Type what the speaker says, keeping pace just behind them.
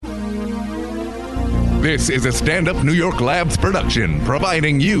This is a Stand Up New York Labs production,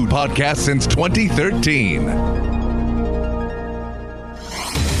 providing you podcasts since 2013.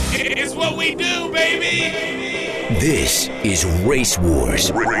 It's what we do, baby! This is Race Wars.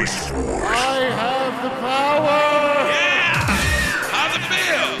 I have the power! Yeah! How's it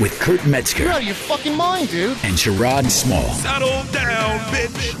feel? With Kurt Metzger. You're out of your fucking mind, dude. And Sherrod Small. Settle down,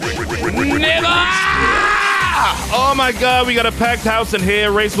 bitch! Nigga! Oh my God, we got a packed house in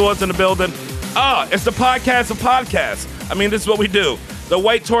here. Race Wars in the building. It's the podcast of podcasts. I mean, this is what we do. The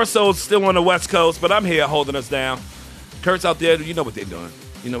white torso is still on the West Coast, but I'm here holding us down. Kurt's out there. You know what they're doing.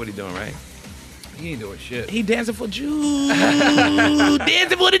 You know what he's doing, right? He ain't doing shit. He dancing for Jews.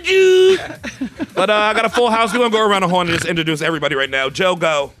 Dancing for the Jews. But I got a full house. We're going to go around the horn and just introduce everybody right now. Joe,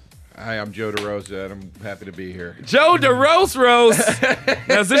 go. Hi, I'm Joe DeRosa, and I'm happy to be here. Joe DeRosa.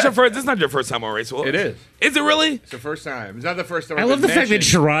 Now, is this your first? This is not your first time on Race Wars. It is. Is it really? It's the first time. It's not the first time. I love the fact that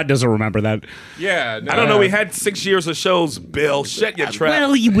Sherrod doesn't remember that. Yeah. No, I don't know. We had 6 years of shows, Bill. Shut your trap.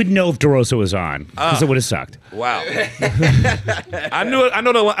 Well, you would know if DeRosa was on, because it would have sucked. Wow. I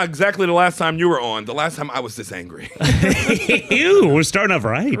know exactly the last time you were on. The last time I was this angry. Ew, we're starting off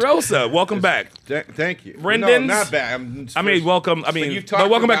right. Rosa, welcome back. Thank you. Brendan's? No, not bad. Welcome. But you've but talked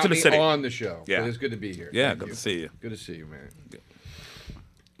welcome back about to the me city. on the show. Yeah. But it's good to be here. Yeah, Thank good you. to see you. Good to see you, man.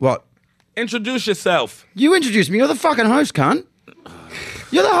 What? Introduce yourself. You introduced me. You're the fucking host, cunt.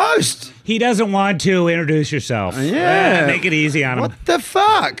 You're the host. He doesn't want to introduce yourself. Yeah. Make it easy on him. What the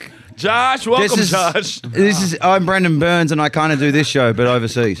fuck? Josh, welcome, Josh. I'm Brendan Burns, and I kind of do this show, but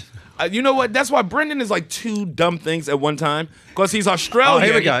overseas. You know what? That's why Brendan is like two dumb things at one time. Because he's Australian. Oh,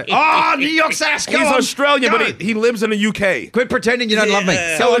 here we go. Oh, New York sass. He's Australian, but he lives in the UK. Quit pretending you don't love me.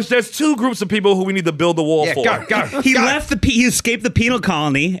 So there's two groups of people who we need to build the wall for. Go. He he escaped the penal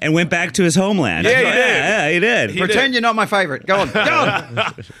colony and went back to his homeland. Yeah, he did. Yeah, he did. Pretend you're not my favorite. Go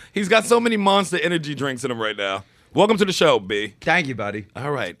on. He's got so many Monster energy drinks in him right now. Welcome to the show, B. Thank you, buddy.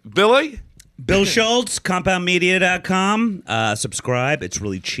 All right. Billy? Bill Schultz, compoundmedia.com. Subscribe. It's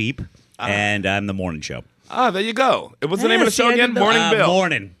really cheap. And I'm the morning show. There you go. What's the name of the show again? Morning Bill.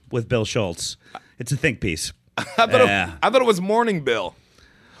 Morning with Bill Schultz. It's a think piece. I thought it was Morning Bill.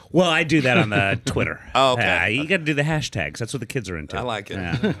 Well, I do that on the Twitter. Oh, okay. You got to do the hashtags. That's what the kids are into. I like it.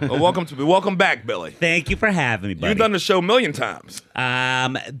 Yeah. Well, welcome back, Billy. Thank you for having me, buddy. You've done the show a million times.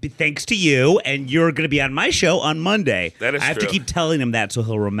 Thanks to you, and you're going to be on my show on Monday. That is I have true. to keep telling him that so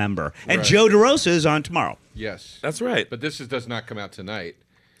he'll remember. And Right. Joe DeRosa is on tomorrow. Yes. That's right. But this does not come out tonight.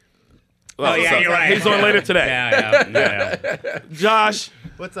 Well, yeah, so you're right. He's on later today. Yeah. Josh,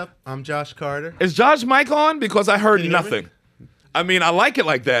 What's up? I'm Josh Carter. is Josh mic on? Because I heard Can you hear me? nothing. I mean, I like it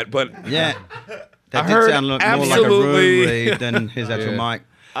like that, but Yeah. That I did heard sound more like a absolutely- room read than his actual mic.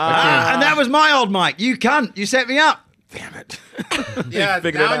 And that was my old mic. You cunt. You set me up. damn it. Yeah,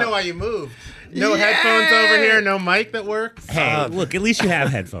 figured now it I know out. why you moved. No Yeah. headphones over here, no mic that works. Hey, look, at least you have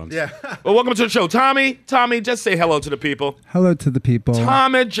headphones. Yeah. Well, welcome to the show. Tommy, just say hello to the people. Hello to the people.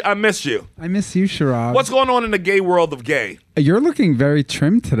 Tomage, I miss you. I miss you, Sherrod. What's going on in the gay world of gay? You're looking very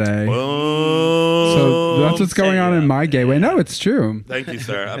trim today. So that's what's going on in my gay way. No, it's true. Thank you,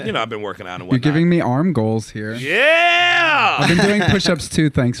 sir. I've been working out and You're whatnot. giving me arm goals here. Yeah! I've been doing push-ups too.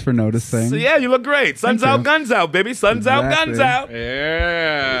 Thanks for noticing. So, yeah, you look great. Sun's Thank out, you. guns out, baby. Sun's out, guns Exactly. out.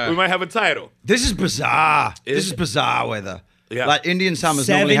 Yeah. We might have a title. This is bizarre. This is bizarre weather. Yeah. Like Indian summers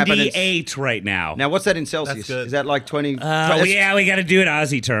normally happen. 78 right now. Now, what's that in Celsius? good. Is that like 20? Yeah, we got to do it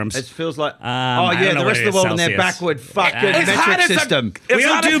Aussie terms. It feels like. I don't know the rest what of the it world is, in their Celsius. backward fucking It's hot metric as a- system. it's We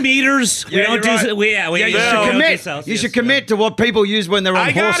don't hot do as- meters. We Yeah, don't you're do. right. We You don't should do commit. Celsius. You should commit to what people use when they're on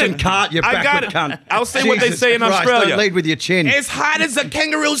I got horse and it. cart. You I got backward it. cunt. I'll say what they Jesus say in Christ, Australia. Don't lead with your chin. It's hot as a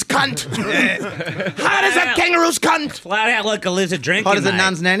kangaroo's cunt. Hot as a kangaroo's cunt. Flat out like a lizard drinking. Hot as a night.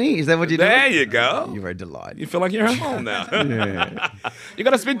 nun's nanny? Is that what you do? There you go. You're very delighted. You feel like you're at home now. You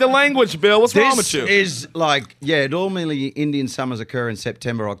got to speak the language, Bill. What's wrong with This you? is like, normally Indian summers occur in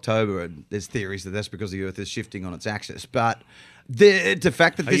September, October, and there's theories that that's because the Earth is shifting on its axis. But the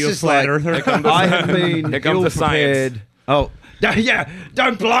fact that Are this you a is flat like, earther? I have been Here comes ill the science. prepared. Oh, yeah,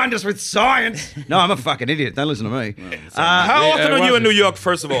 don't blind us with science. No, I'm a fucking idiot. Don't listen to me. How often are you was in New York,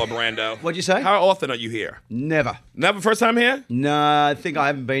 first of all, Brando? What'd you say? How often are you here? Never. Never first time here? No, I think I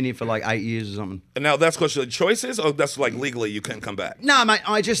haven't been here for like 8 years or something. And now that's because your choices, or that's like legally you couldn't come back? No, mate,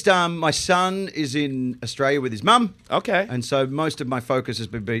 I just, my son is in Australia with his mum. Okay. And so most of my focus has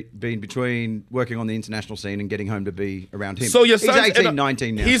been between working on the international scene and getting home to be around him. So your son's He's 18, in,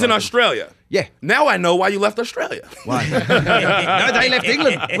 19 now. He's so in I can- Australia. Yeah. Now I know why you left Australia. Why? No, they left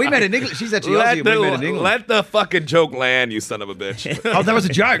England. We met in England. She's actually Aussie and we met in England. Let the fucking joke land, you son of a bitch. Oh, that was a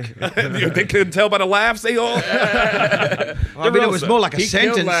joke. They couldn't tell by the laughs they all. I mean, it was more like a He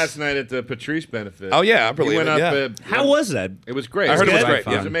sentence. killed last night at the Patrice benefit. Oh, yeah, I believe he went it, up. yeah. How was that? It was great. I heard it was great, It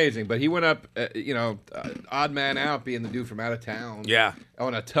was yeah. amazing. But he went up, odd man out, being the dude from out of town. Yeah.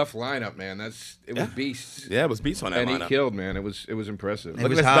 On a tough lineup, man. It was beasts. Yeah, it was beats on that And he lineup. killed, man. It was impressive. It Look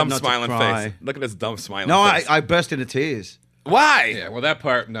was at this hard dumb not to smiling cry. face. Look at this dumb smiling No, face. I burst into tears. Why? Yeah, well, that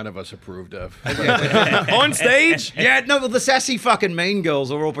part none of us approved of. On stage? Yeah, no, well, the sassy fucking mean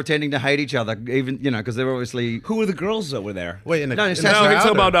girls are all pretending to hate each other, even, because they're obviously... Who were the girls that were there? Wait, in the No, in it's the sassy- No, he's crowd,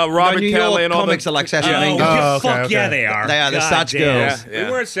 talking or- about Robert New Kelly York and all comics the... are like sassy Oh, mean Oh, girls. okay, fuck okay. yeah, they are. They are, they're God such damn. girls. Yeah.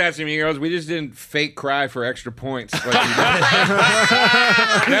 We weren't sassy mean girls. We just didn't fake cry for extra points. Like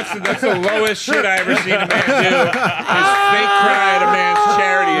that's the lowest shit I ever seen a man do. Is fake cry at a man's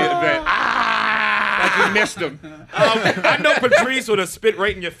charity event. Like you missed him. I know Patrice would have spit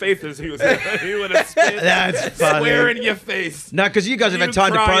right in your face as he was. He would have spit. That's funny. Swear in your face. No, because you guys have You had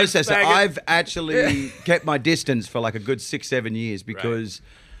time to crying process it. faggot. I've actually kept my distance for like a good 6-7 years because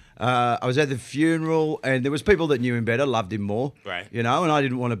I was at the funeral and there was people that knew him better, loved him more. Right. And I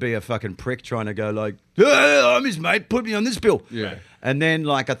didn't want to be a fucking prick trying to go like, "Hey, I'm his mate, put me on this bill." Yeah. And then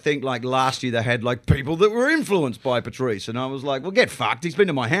I think last year they had like people that were influenced by Patrice. And I was like, well, get fucked. He's been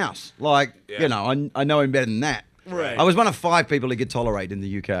to my house. Like, Yeah. I know him better than that. Right. I was one of 5 people he could tolerate in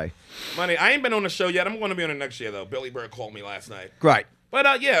the UK. Money, I ain't been on the show yet. I'm going to be on it next year, though. Billy Bird called me last night. Great.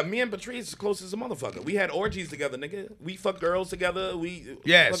 But, yeah, me and Patrice close as a motherfucker. We had orgies together, nigga. We fuck girls together.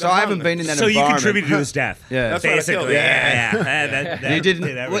 Yeah, fucking so I haven't fun. been in that So you environment. contributed to his death. Yeah. That's what I Basically. feel. Yeah. You didn't.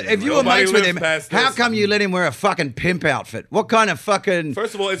 did Well, everything. if you were Nobody mates with lives him, past how this. come you let him wear a fucking pimp outfit? What kind of fucking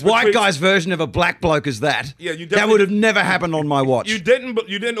First of all, it's white Patrice- guy's version of a black bloke is that? Yeah, you that definitely- would have never happened on my watch. You didn't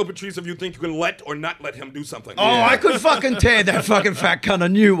know Patrice if you think you can let or not let him do something. Oh, I could fucking tear that fucking fat cunt a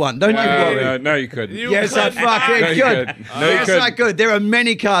new one. Don't you worry. No, you couldn't. Yes, I fucking No, you could. couldn't. No, you Yes, couldn't. I could. There are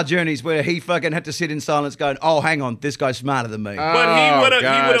many car journeys where he fucking had to sit in silence going, oh, hang on, this guy's smarter than me. But he Oh, would have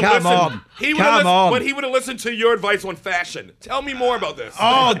God. Come listened. on. He Come listened, on. But he would have listened to your advice on fashion. Tell me more about this.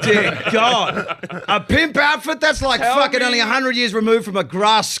 Oh, dear God. A pimp outfit? That's like Tell fucking me. only 100 years removed from a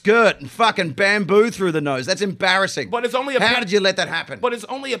grass skirt and fucking bamboo through the nose. That's embarrassing. But it's only a How pimp- did you let that happen? But it's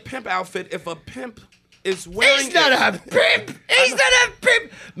only a pimp outfit if a pimp is wearing He's not it. a pimp. He's not a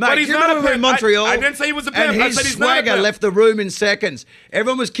pimp. Mate, But he's you not a remember in pimp. Montreal? I didn't say he was a pimp. And I his said he's not a swagger pimp. left the room in seconds.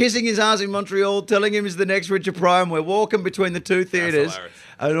 Everyone was kissing his ass in Montreal, telling him he's the next Richard Pryor. We're walking between the two theaters. hilarious.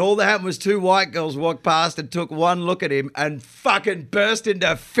 And all that happened was 2 white girls walked past and took one look at him and fucking burst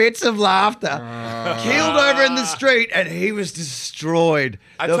into fits of laughter. Keeled over in the street and he was destroyed.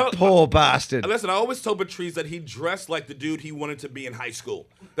 The poor bastard. Listen, I always told Patrice that he dressed like the dude he wanted to be in high school.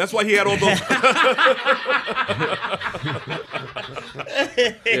 That's why he had all those.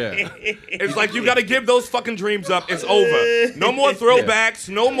 Yeah. It's like you got to give those fucking dreams up. It's over. No more throwbacks.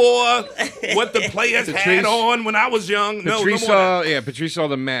 No more what the players had Patrice- on when I was young. No, Patrice no more. Patrice saw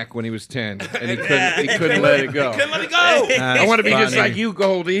the Mac when he was 10, and he couldn't let it go. Couldn't let it go. I want to be just funny. like you,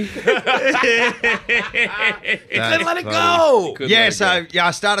 Goldie. Couldn't let it go. Couldn't Yeah, let it so go.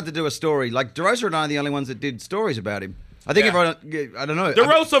 I started to do a story. Like DeRosa and I are the only ones that did stories about him. I think Yeah. everyone. I don't know.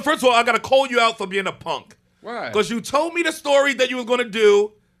 DeRosa, first of all, I got to call you out for being a punk. Why? Because you told me the story that you were going to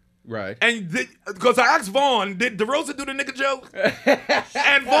do. Right. And because I asked Vaughn, did DeRosa do the nigga joke?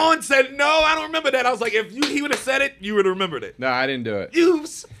 And Vaughn said, no, I don't remember that. I was like, if he would have said it, you would have remembered it. No, I didn't do it. You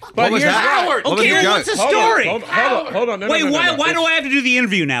What was here's that? Howard. What was Okay, the well, joke? what's the story? Hold on. No, Wait, no, no, why no. do I have to do the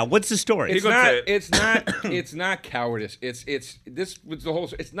interview now? What's the story? It's gonna not. say it. It's not cowardice. It's this was the whole.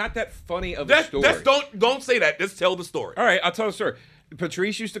 It's not that funny of a story. Don't say that. Just tell the story. All right, I'll tell the story.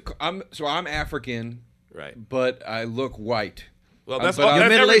 Patrice used to. I'm African, Right. but I look white. Well, that's, but I'm You're that's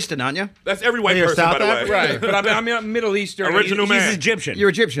Middle every, Eastern, aren't you? that's every white You're person, by South the way. African? Right, but I'm Middle Eastern. Original He's man. Egyptian. You're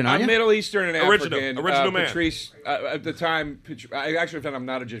Egyptian, aren't I'm you? Middle Eastern and Original. African. Original man. Patrice, at the time, I actually found I'm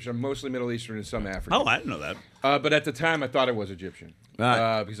not Egyptian. I'm mostly Middle Eastern and some African. Oh, I didn't know that. But at the time, I thought I was Egyptian.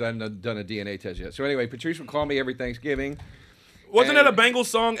 Right. Because I hadn't done a DNA test yet. So anyway, Patrice would call me every Thanksgiving. Wasn't that a Bengals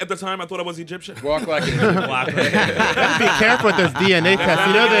song at the time? I thought I was Egyptian. Walk like an Egyptian. Be careful with those DNA tests.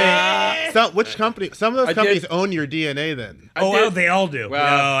 You know which company? Some of those I companies did- own your DNA. Then Oh, did- well, they all do. Well,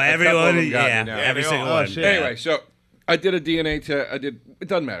 no, a couple of everyone. them got me Yeah, now. every Yeah, single they all- one. oh, shit. Anyway, so I did a DNA test. It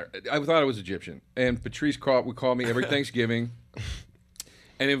doesn't matter. I thought I was Egyptian. And Patrice would call me every Thanksgiving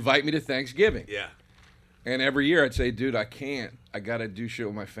and invite me to Thanksgiving. Yeah. And every year I'd say, dude, I can't. I got to do shit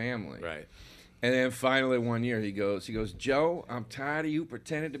with my family. Right. And then finally one year he goes, Joe, I'm tired of you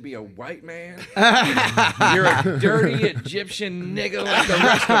pretending to be a white man. You're a dirty Egyptian nigga like the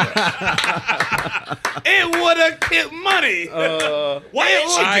rest of us. It would have kept money. Why did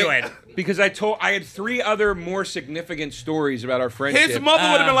she do it? Because I had 3 other more significant stories about our friendship. His mother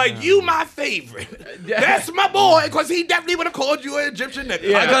would have been like, "You my favorite. That's my boy," because he definitely would have called you an Egyptian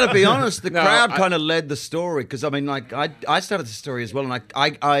nigga. I gotta be honest, the crowd kind of led the story because I mean, like I started the story as well, and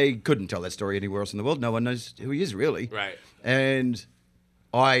I couldn't tell that story anywhere else in the world. No one knows who he is really. Right. And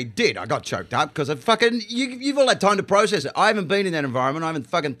I did. I got choked up because I fucking you've all had time to process it. I haven't been in that environment. I haven't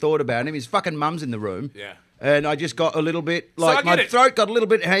fucking thought about him. His fucking mum's in the room. Yeah. And I just got a little bit like I get my it. throat got a little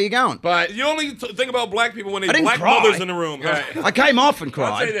bit. How you going? But You only think about black people when I they didn't black cry. mothers in the room. Right. I came off and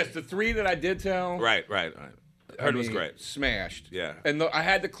I'll say cried. this: the 3 that I did tell, Right. Heard it was great. Smashed. Yeah. And I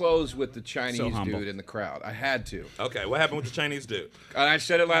had to close with the Chinese humble. dude in the crowd. I had to. Okay, what happened with the Chinese dude? And I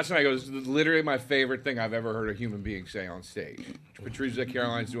said it last night. It was literally my favorite thing I've ever heard a human being say on stage. Patricia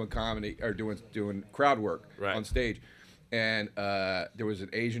Caroline's doing comedy or doing crowd work on stage. And there was an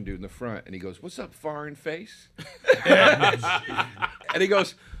Asian dude in the front, and he goes, "What's up, foreign face?" And he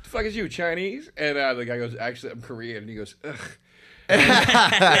goes, "The fuck is you, Chinese?" And the guy goes, "Actually, I'm Korean." And he goes, "Ugh."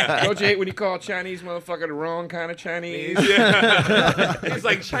 Don't you hate when you call Chinese motherfucker the wrong kind of Chinese? Yeah. He's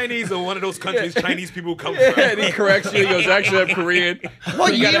like, Chinese are one of those countries Chinese people come from. And he corrects you. He goes, "Actually, I'm Korean."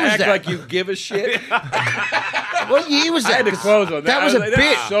 What You gotta year was act that? like you give a shit. What year was I that? had to close on that. That was I a like, bit.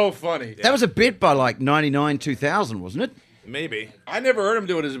 That's so funny. That was a bit by like 99, 2000, wasn't it? Maybe. I never heard him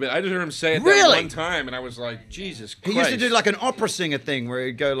do it as a bit. I just heard him say it Really? that one time, and I was like, Jesus He Christ. used to do like an opera singer thing where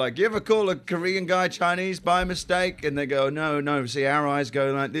he'd go like, "You ever call a Korean guy Chinese by mistake?" And they go, "No, see our eyes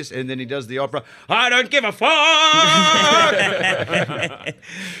go like this." And then he does the opera, "I don't give a fuck."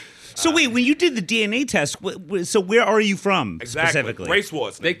 So wait, when you did the DNA test, so where are you from Exactly. specifically? Race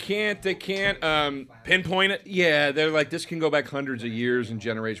wars. They can't pinpoint it. Yeah, they're like, this can go back hundreds of years and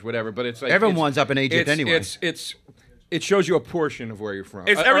generations, whatever. But it's like Everyone's up in Egypt anyway. It shows you a portion of where you're from.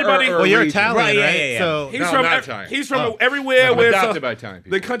 It's everybody- Well, you're region. Italian, Right, right? yeah, yeah. So He's No, from not Italian. he's from everywhere I'm where adopted by Italian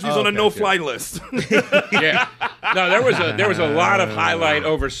people. the country's on a okay, no-fly list. Yeah. No, there was a lot of highlight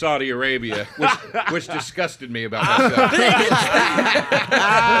over Saudi Arabia, which disgusted me about myself.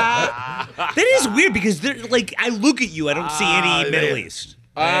 That is weird because like I look at you, I don't see any Middle East.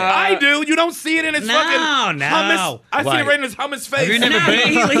 I do. You don't see it in his fucking hummus. I see it Wait. right in his hummus face. you never been?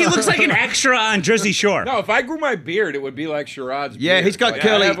 He looks like an extra on Jersey Shore. No, if I grew my beard, it would be like Sherrod's beard. Yeah, he's got Like,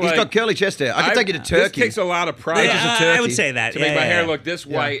 curly. I have, He's like- got curly chest hair. I could take you to This Turkey. takes a lot of pride I would say that to yeah, make my yeah, hair yeah. look this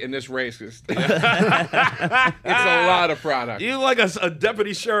white and this racist. It's a lot of product. You like a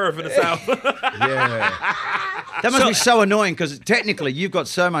deputy sheriff in the South. Yeah. That must be so annoying because technically you've got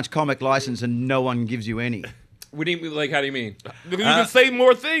so much comic license and no one gives you any. What do you mean? Like, how do you mean? You can say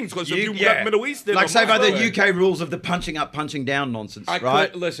more things because if you got Middle Eastern, like say by the Right. UK rules of the punching up, punching down nonsense, I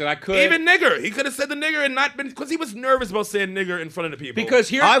right? could listen. I could even nigger. He could have said the nigger and not been because he was nervous about saying nigger in front of the people. because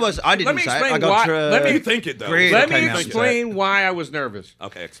here I Let didn't me say it. explain I got why. tra- you think it though. Great. Let came me out and explain why I was nervous.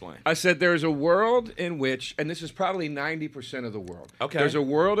 Okay, explain. I said there's a world in which, and this is probably 90% of the world. Okay. There's a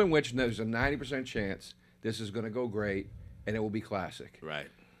world in which there's a 90% chance this is going to go great and it will be classic. Right.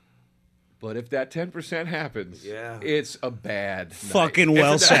 But if that 10% happens, Yeah. it's a bad night. Fucking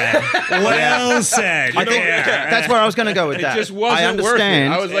well said. Well said. I think that's where I was going to go with It that. just wasn't I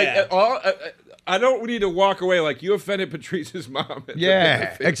understand. worth it. I was like, Yeah. I don't need to walk away like you offended Patrice's mom.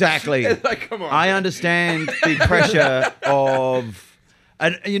 Yeah, exactly. It's like, come on. I understand the pressure of,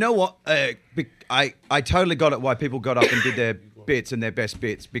 and you know what? I totally got it why people got up and did their bits and their best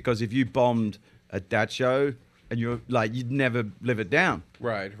bits because if you bombed at that show and you're like, you'd never live it down.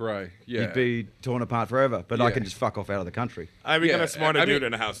 Right, yeah. You'd be torn apart forever. But I Yeah. can just fuck off out of the country. We got Yeah, a smarter I mean, dude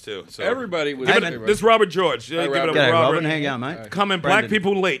in the house too. So Everybody was. Give it- everybody- this Robert George. Yeah, give it up, G'day, Robert. Robin. How you going, mate? Coming black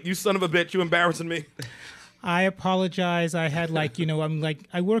people late. You son of a bitch. You embarrassing me. I apologize. I had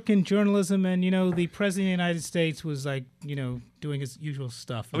I work in journalism, and the president of the United States was doing his usual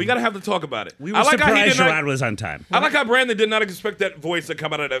stuff. We got to have to talk about it. We were I like how he surprised did not- Sherrod was on time. I like how Brandon did not expect that voice to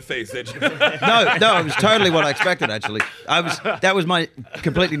come out of that face. Did you? No, it was totally what I expected. Actually, that was my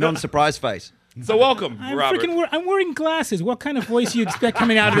completely non-surprise face. So welcome, Robert. I'm wearing glasses. What kind of voice do you expect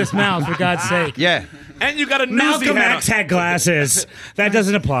coming out of this mouth, for God's sake? Yeah. And you got a newsy Malcolm hat. X had glasses. That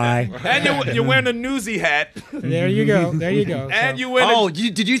doesn't apply. And you're wearing a newsy hat. There you go. There you go. And So- you wear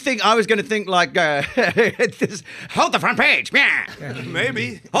Did you think I was going to think like, this, hold the front page, yeah.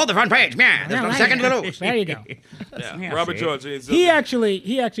 maybe. Hold the front page, yeah. There's no second little. There you go. Yeah. Robert George. He's He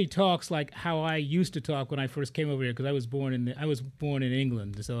actually talks like how I used to talk when I first came over here because I was born in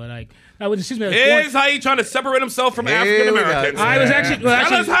England. So this is me. Here's how he trying to separate himself from African Americans. I was actually. Well,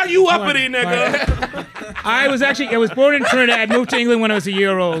 Tell us how you uppity, nigga. I was born in Trinidad, moved to England when I was a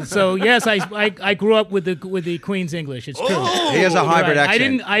year old. So yes, I grew up with the Queen's English. It's true. He has a hybrid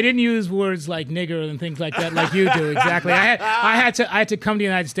accent. I didn't use words like nigger and things like that like you do. Exactly. I had to come to the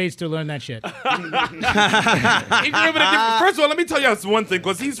United States to learn that shit. First of all, let me tell you one thing,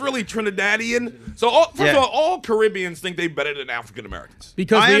 because he's really Trinidadian. So first of all, all Caribbeans think they're better than African Americans.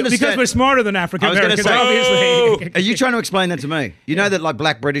 Because we're smarter than African Americans, obviously. Are you trying to explain that to me? You know that like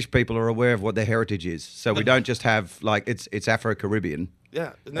black British people are aware of what their heritage is. So we don't just have like it's Afro-Caribbean.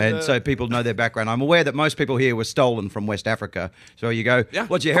 Yeah. And so people know their background. I'm aware that most people here were stolen from West Africa. So you go,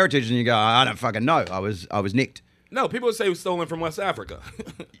 what's your heritage? And you go, I don't fucking know. I was nicked. No, people would say it was stolen from West Africa.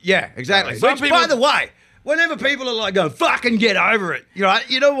 Yeah, exactly. Some Which, people- by the way, whenever people are like, "Go fucking get over it,"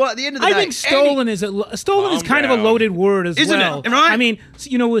 you know what? At the end of the day, I think stolen is kind of a loaded word as Isn't well. it? Right? I mean,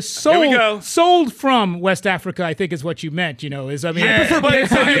 was sold from West Africa. I think is what you meant. But so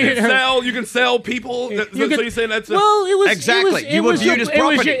you can sell people. So you're saying that's it was exactly. You were viewed as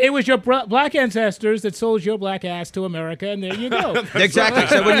property. It was your black ancestors that sold your black ass to America, and there you go. Exactly.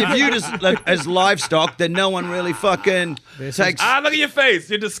 So when you're viewed as livestock, then no one really fucking takes. Look at your face.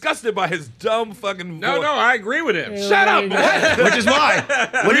 You're disgusted by his dumb fucking. No, I agree with him. Shut up, boy. Which is why,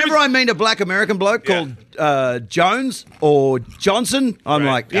 whenever I meet a black American bloke called Jones or Johnson, I'm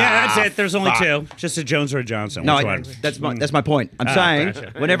like, that's it. There's only fuck. two. Just a Jones or a Johnson. No, Which one? that's my point. I'm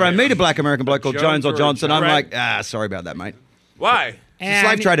saying, whenever I meet a black American bloke called Jones or Johnson, I'm like, sorry about that, mate. Why? It's a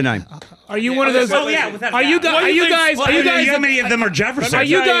slave trader name. Are you one of those? Oh yeah. Are you guys? How many of them are Jefferson? Are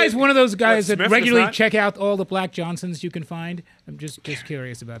you guys one of those guys that Smith is regularly not? check out all the black Johnsons you can find? I'm just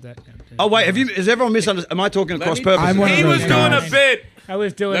curious about that. Oh wait, has everyone misunderstood? Am I talking across purposes? I'm one of He those was doing guys. a bit. I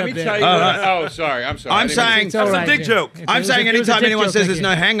was doing Let a me bit. tell you. I'm sorry. I'm I didn't saying It's all That's a right, dick yeah. joke. I'm saying It was a anytime dick anyone joke, says thank there's you.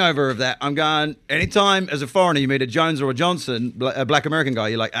 no hangover of that, I'm going, anytime as a foreigner you meet a Jones or a Johnson, a black American guy,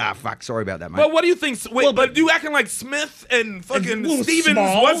 you're like, fuck, sorry about that, mate. But what do you think? Wait, but you acting like Smith and fucking little Stevens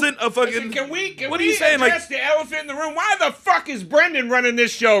small. wasn't a fucking. Can we What are you saying? Like, address the elephant in the room? Why the fuck is Brendan running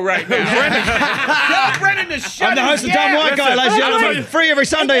this show right now? Tell Brendan to shut I'm the host of his Dumb gap. White Guy, ladies and gentlemen. Free every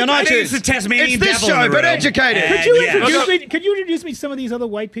Sunday on I think iTunes. it's the Tasmanian It's this devil in show, the but room. educated. And Could you yes. introduce me to some of these other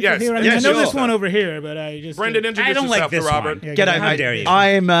white people Yes, here? I mean, yes, I know sure. this one over here, but I just Brendan, introduce I don't like yourself this to Robert. one. Yeah, G'day, How mate. dare you.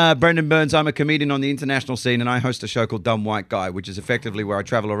 I'm Brendan Burns. I'm a comedian on the international scene, and I host a show called Dumb White Guy, which is effectively where I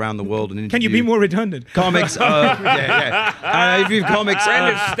travel around the world and interview Can you be more redundant? comics. If you've comics.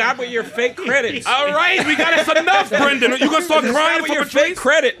 Brendan, stop with your fake credits. All right, we got it enough, Brendan. You gonna start crying Stop with for your Patrice? fake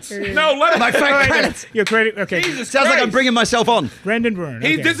credits. No, let him. My fake credits. Your credit. Okay. Sounds like I'm bringing myself on. Brendan Byrne.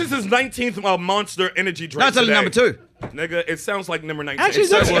 He, okay. this is his 19th Monster Energy drink. No, it's only today. number 2. Nigga, it sounds like number 19. Actually, It's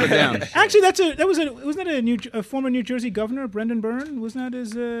so that's, watered down. actually, wasn't that a former New Jersey governor, Brendan Byrne? Wasn't that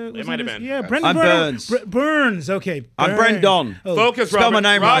his? It might have been. Yeah, Brendan I'm Byrne. Burns. Burns. Okay. I'm Byrne. Brendan. Oh. Focus, Spell Robert.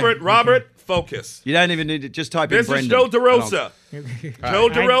 my name right. Robert, focus. You don't even need to just type This in is Brendan. Joe DeRosa. Joe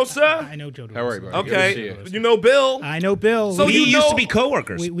DeRosa? I know Joe DeRosa. How are you, buddy? Good to see Okay. you. You know Bill? I know Bill. So We you used know- to be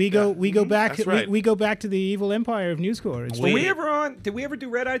coworkers. we go back. That's right. We go back to the evil empire of News Corps. It's Were we ever on? Did we ever do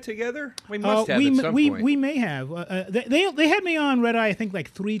Red Eye together? We Uh, must have we, at some we, point. we may have. They had me on Red Eye, I think, like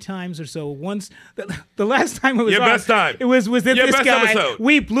 3 times or so. Once the last time it was Your on, best time. It was with Your this best guy. episode.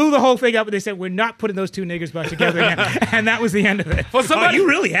 We blew the whole thing up, and they said we're not putting those 2 niggers back together again, and that was the end of it. For Oh, somebody, you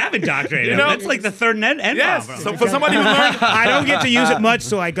really have indoctrinated You him. know- That's like the third end yes. bomb. So for somebody who learned, I don't get to use it much,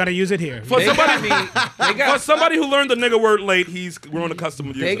 so I got to use it here. for They somebody, got for somebody who learned the nigga word late, he's grown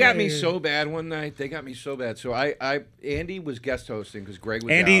accustomed to using They got it. me so bad one night. They got me so bad. So Andy was guest hosting because Greg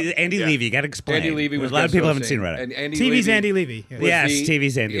was Andy out. Levy, you got to explain. Andy Levy was A lot of guest people haven't hosting, seen Reddit. And Andy TV's Levy Andy Levy. was Yes,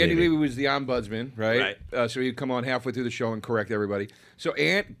 TV's Andy Levy. Levy was the ombudsman, right? So he'd come on halfway through the show and correct everybody. So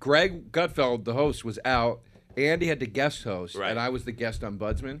Greg Gutfeld, the host, was out. Andy had to guest host, Right. and I was the guest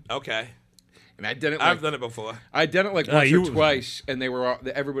ombudsman. Okay. And I did it. I've done it before. I did it like once you- or twice, and they were all,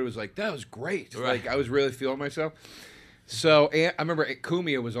 everybody was like, "That was great!" Right. Like I was really feeling myself. So I remember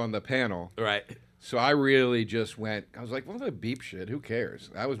Kumia was on the panel, Right. so I really just went. I was like, "Well, the beep shit. Who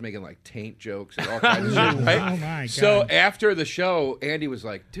cares?" I was making like taint jokes and all kinds of shit. Right? Oh my So God. after the show, Andy was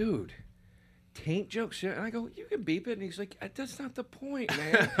like, "Dude, taint jokes," and I go, "You can beep it," and he's like, "That's not the point,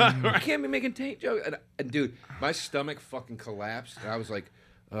 man. I can't be making taint jokes." And dude, my stomach fucking collapsed, and I was like,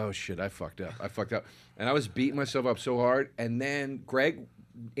 "Oh shit, I fucked up. And I was beating myself up so hard. And then Greg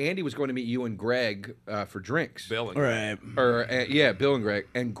Andy was going to meet you and Greg for drinks. Bill and Right. Bill and Greg.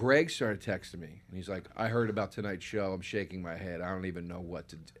 And Greg started texting me. And he's like, I heard about tonight's show. I'm shaking my head. I don't even know what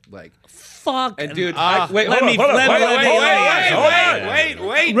to do. Like, fuck. and dude, wait. On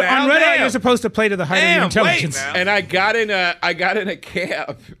Red Eye, you're supposed to play to the height of your intelligence. And I got in a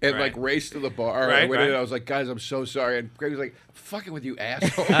cab and like raced to the bar. I went in and I was like, guys, I'm so sorry. And Greg was like, fucking with you,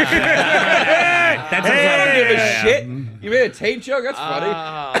 asshole. I don't give a shit. You made a tape joke? That's funny.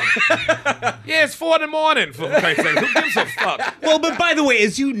 Yeah, it's 4 a.m. for Christ's sake. Who gives a fuck? Well, but by the way,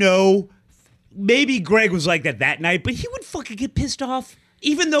 as you know, maybe Greg was like that night, but he would fucking get pissed off.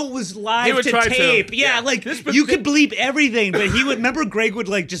 Even though it was live would to try tape. to. Yeah, like, you could bleep everything, but he would, remember Greg would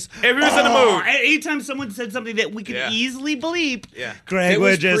like just... If he was in the mood. Anytime someone said something that we could easily bleep, Greg It would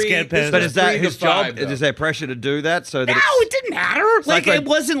was just get pissed. But is that his job? 3 to 5, Is there pressure to do that? So that No, it didn't matter. Like, like- it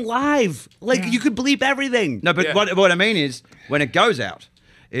wasn't live. Like, you could bleep everything. No, but what I mean is, when it goes out,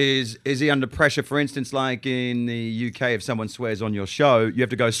 is he under pressure? For instance, like in the UK, if someone swears on your show, you have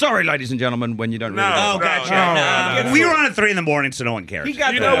to go, sorry, ladies and gentlemen, when you don't really Oh, gotcha. no. We were on at 3 a.m, so no one cared.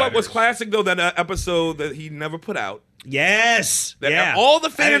 You know what was classic, though? That episode that he never put out. Yes. That all the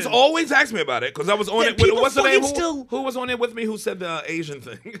fans always ask me about it because I was on it with people what's the name? fucking Who was on it with me? Who said the Asian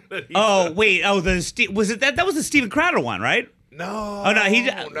thing? Oh, wait. Oh, was it that? That was the Steven Crowder one, right? No. Oh,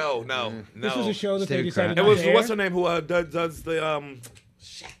 no. No. This was a show that they Steve decided It not was to air? what's her name? Who does the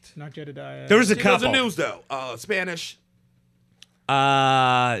Not Jedediah. There was a She does couple. the news though. Spanish.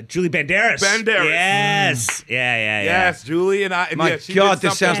 Julie Banderas. Banderas. Yeah. Yes, Julie and I. My yeah, she God, did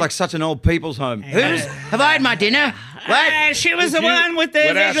this sounds something. like such an old people's home. Have I had my dinner? She was the one with the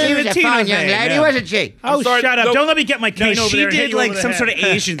She was a fine young lady, wasn't she? Oh, sorry, shut up. no- Don't let me get my cane over she there. and hit did you like over the some head. sort of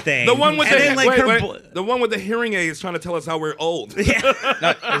Asian thing. The one with and the then, like, the one with the hearing aids trying to tell us how we're old.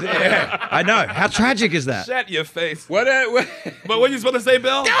 I know. How tragic is that? Shut your face. What? But what are you supposed to say,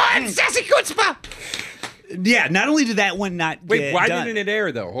 Bill? Sassy Kutzpah! Yeah, not only did that one not Wait, get why done, didn't it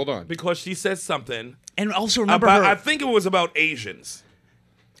air though? Hold on. Because she said something and also remember about. her. I think it was about Asians.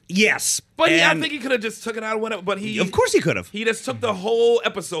 Yes, But I and- think he could have just took it out or whatever. But he, of course, he could have. He just took the whole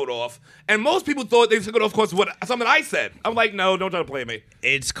episode off, and most people thought they took it off because what something I said. I'm like, no, don't try to play me.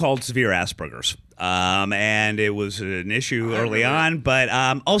 It's called severe Asperger's. And it was an issue early on, but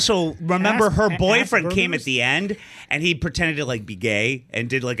also remember her boyfriend came at the end and he pretended to like be gay and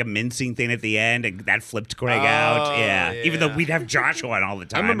did like a mincing thing at the end and that flipped Greg out. Yeah. Even though we'd have Josh on all the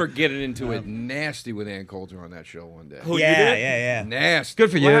time. I remember getting into it nasty with Ann Coulter on that show one day. Who, yeah, you did? yeah. Nasty.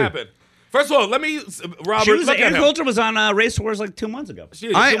 Good for What you. happened? First of all, let me, Robert, She was, look at Ann him. Coulter was on Race Wars like 2 months ago. She'll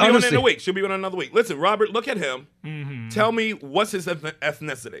be on in honestly- a week. She'll be on another week. Listen, Robert, look at him. Tell me what's his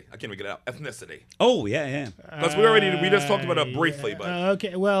ethnicity. I can't even get it out. Ethnicity. Oh, yeah. Because we just talked about it briefly, but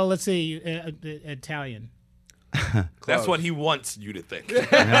Okay, well, let's see. Italian. that's what he wants you to think. He's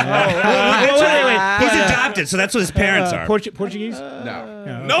adopted, so that's what his parents are. Portuguese?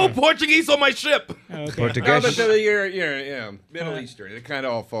 No. No Portuguese on my ship. No, but Portuguese. you're Middle Eastern. It kind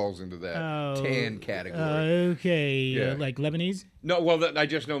of all falls into that tan category. Okay, Yeah. like Lebanese? No, well, I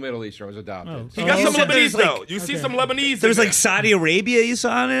just know Middle Eastern. I was adopted. You got some said Lebanese, there's, like- though. You see some Lebanese. There was in like Saudi Arabia you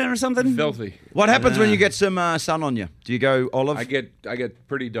saw in it or something? Filthy. What happens when you get some sun on you? Do you go olive? I get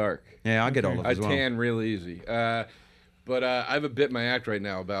pretty dark. Yeah, I get olive I as well. tan real easy. But I have a bit in my act right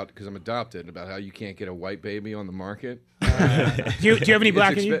now about, because I'm adopted, about how you can't get a white baby on the market. Do you have any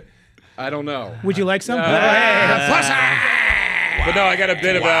black in you? I don't know. Would you like some? But no, I got a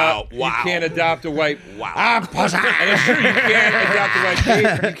bit about you can't adopt a white. And I'm sure you can't adopt a white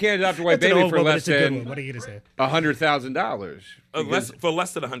baby. You can't adopt a white That's an baby old for one, but less it's a good than one. What are you gonna say? $100,000. for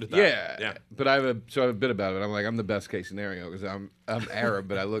less than 100,000. Yeah. But I have a bit about it. I'm like, I'm the best case scenario because I'm Arab,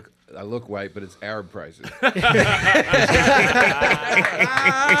 but I look white, but it's Arab prices.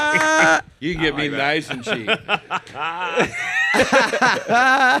 You can get me nice and cheap.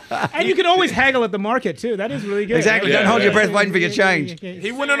 And you can always haggle at the market too. That is really good. Exactly. Don't hold your breath waiting for your change.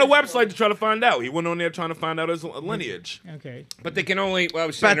 He went on a website to try to find out. He went on there trying to find out his lineage. Okay. But they can only. Well, I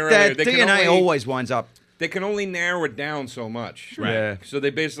was saying But earlier, the they can DNA only, always winds up. They can only narrow it down so much. Right. Yeah. So they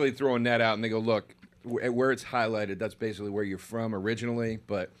basically throw a net out and they go, look, where it's highlighted, that's basically where you're from originally.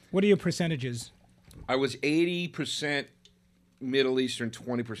 But What are your percentages? I was 80% Middle Eastern,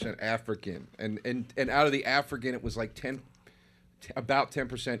 20% African, and out of the African, it was like about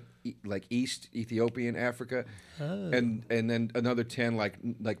 10% like East Ethiopian Africa, and then another 10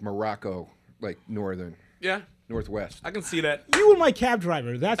 like Morocco, like northern. Yeah. Northwest. I can see that. You were my cab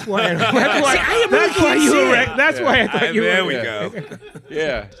driver. That's why. That's why you were. That's why I thought you were. There we go.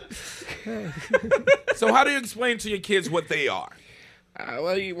 Yeah. So how do you explain to your kids what they are? Well,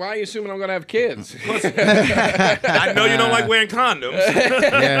 why are you assuming I'm going to have kids? I know you don't like wearing condoms.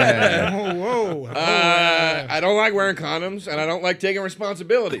 Whoa. I don't like wearing condoms, and I don't like taking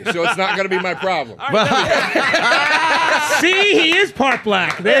responsibility, so it's not going to be my problem. See, he is part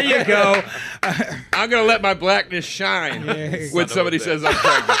black. There you go. I'm going to let my blackness shine when somebody says I'm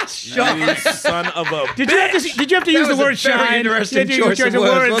pregnant. Son of a Did you have to use the word shine? Interesting choice of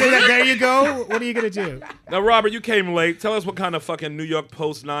words. There you go. What are you going to do? Now, Robert, you came late. Tell us what kind of fucking New York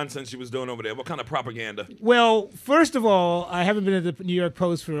Post nonsense you was doing over there. What kind of propaganda? Well, first of all, I haven't been at the New York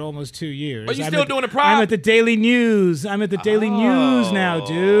Post for almost 2 years. Are you still doing a prop? I'm at the Daily News. I'm at the Daily News now,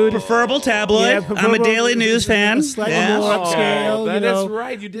 dude. Preferable tabloid. Yeah, I'm a Daily News fan. Slightly more upscale. That's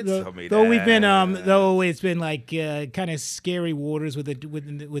right. You did tell me that. Though we've been, though it's been like kind of scary waters with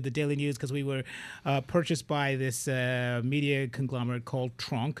the Daily News because we were purchased by this media conglomerate called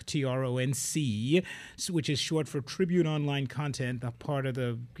Tronc, TRONC, which is short for Tribune Online Content, a part of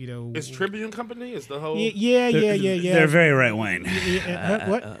the Is Tribune Company? Is the whole? Yeah. They're very right wing.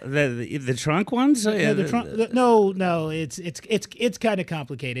 What? The trunk ones? No, it's kind of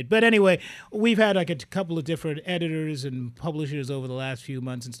complicated. But anyway, we've had like a couple of different editors and publishers over the last few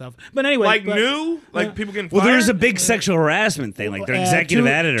months and stuff. But anyway, people getting fired? Well, there's a big sexual harassment thing. Like their executive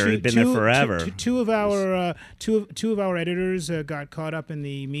editor has been there forever. Two of our editors got caught up in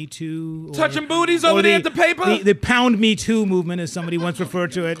the Me Too, touching booties over there at the paper. The Pound Me Too movement, as somebody once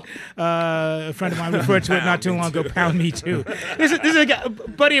referred to it. A friend of mine referred to it not too long ago. Pound Me Too. This is a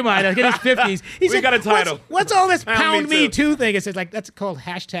buddy of mine. I get his 50s. He said, got a title. What's all this Pound Me Too thing? It says like that's called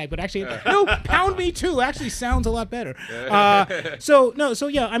hashtag, but actually no. Pound Me Too actually sounds a lot better. So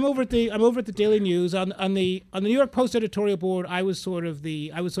I'm over at the Daily News on the New York Post editorial board. I was sort of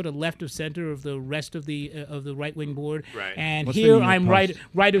left of center of the rest of the right wing board, right. And What's here the New York I'm Post?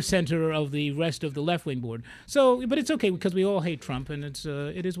 right of center of the rest of the left wing board. So, but it's okay because we all hate Trump, and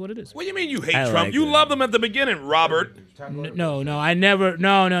it is what it is. What do you mean you hate I Trump? like You it. loved him at the beginning, Robert. No, I never.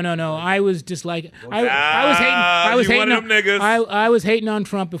 No. I was just like I was you hating one of on them niggas. I was hating on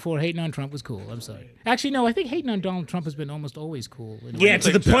Trump before hating on Trump was cool. I'm sorry. Actually, no. I think hating on Donald Trump has been almost always cool. Yeah,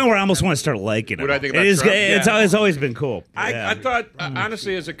 to the point where I almost want to start liking him. What do I think about It is, Trump? it's always been cool. I thought,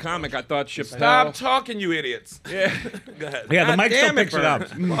 honestly, as a comic, I thought Chappelle. Stop talking, you idiots. Yeah. Go ahead. Yeah, the God mic still damn it, picks it up.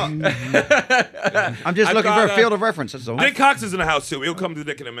 I'm just I looking for a thought, field of reference. That's all. Dick Cox is in the house too. He'll come to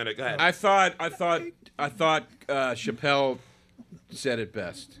Dick in a minute. Go ahead. I thought Chappelle said it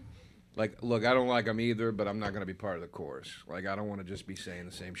best. Like, look, I don't like him either, but I'm not going to be part of the chorus. Like, I don't want to just be saying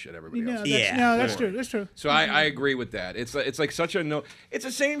the same shit everybody else. That's true. That's true. So I agree with that. It's like such a no. It's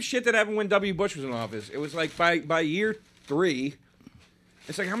the same shit that happened when W. Bush was in office. It was like by year 3,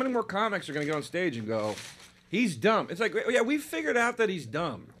 it's like how many more comics are going to get on stage and go, he's dumb. It's like, yeah, we figured out that he's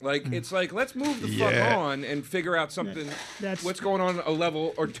dumb. Like, it's like, let's move the fuck on and figure out something, what's going on a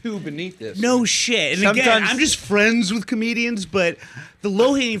level or two beneath this. No shit. And again, I'm just friends with comedians, but the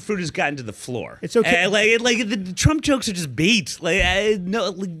low-hanging fruit has gotten to the floor. It's okay. Like the Trump jokes are just beats. Well,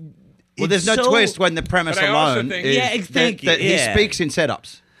 there's no twist when the premise But I also alone think- is Yeah, thank you, that he yeah. speaks in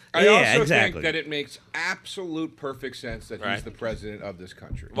setups. I Yeah, also exactly. think that it makes absolute perfect sense that he's the president of this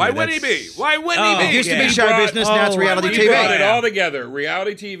country. Why would he be? Why wouldn't he be? It used to be show brought- business, now it's reality He brought TV. it all together.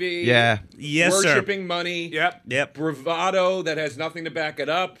 Reality TV. Yeah. Yes, sir. Worshipping money. Yep. Bravado that has nothing to back it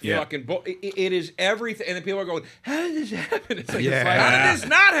up. Yep. Fucking it is everything. And then people are going, how did this happen? It's like, Yeah. how did this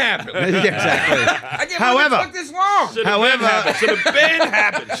not happen? Exactly. I can't However- believe it took this long. Should have been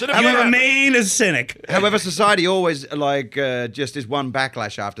happened. Should have You been remain a cynic. However, society always just is one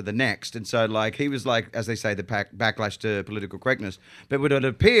backlash after the next, and so like he was like, as they say, the backlash to political correctness. But would it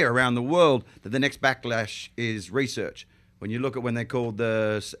appear around the world that the next backlash is research? When you look at when they called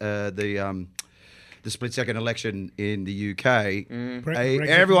the split-second election in the UK,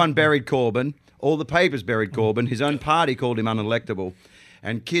 everyone buried Corbyn. All the papers buried Corbyn. His own party called him unelectable.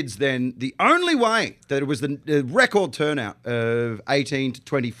 And kids then, the only way that it was the record turnout of 18 to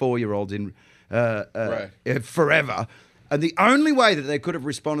 24-year-olds in forever, and the only way that they could have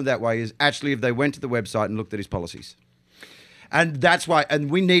responded that way is actually if they went to the website and looked at his policies. And that's why,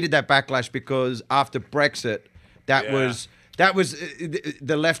 and we needed that backlash because after Brexit, that was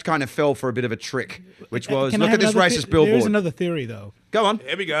the left kind of fell for a bit of a trick, which was, look at this racist billboard. There's another theory, though. Go on.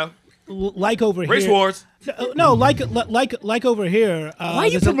 Here we go. Like over Race here, wars. No, like over here. Why are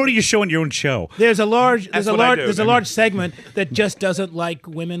you promoting your show on your own show? There's a large That's large segment that just doesn't like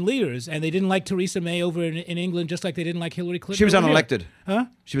women leaders, and they didn't like Theresa May over in England, just like they didn't like Hillary Clinton. She was over here. unelected. Huh?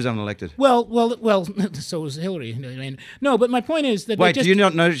 She was unelected. Well. So was Hillary. I mean, no, but my point is that Wait, do you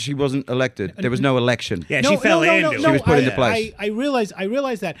not know she wasn't elected? There was no election. Yeah, she fell into it. She was put into place. I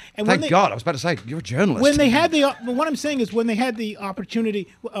realize that. And Thank God, I was about to say you're a journalist. When they had what I'm saying is when they had the opportunity,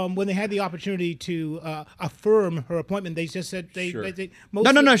 to affirm her appointment, they just said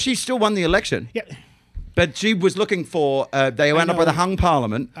No. She still won the election. Yeah. But she was looking for. They wound up with a hung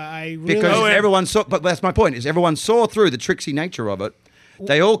parliament. Because realize- everyone saw. But that's my point. Is everyone saw through the tricksy nature of it.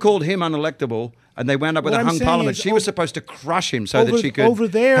 They all called him unelectable, and they wound up with What a I'm hung saying parliament. is She was supposed to crush him so that she could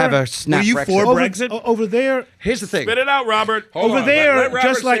have a snap Were you Brexit. for Brexit? Over there. Here's the thing. Spit it out, Robert. Hold over on, there, let Robert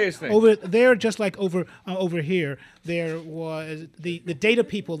just say like his thing. over there, just like over here, there was the data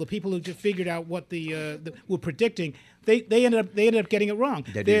people, the people who just figured out what the were predicting. They ended up getting it wrong.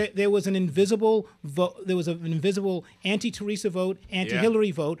 There was an invisible vote. There was an invisible anti-Theresa vote,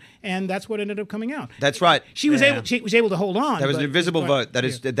 anti-Hillary vote, and that's what ended up coming out. That's right. She was able to hold on. There was an invisible vote. That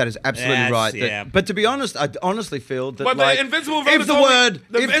is absolutely right. But to be honest, I honestly feel that But like, the invisible vote if is the only, word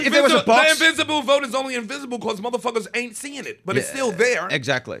if there was a box, the invisible vote is only invisible because motherfuckers ain't seeing it, but it's still there.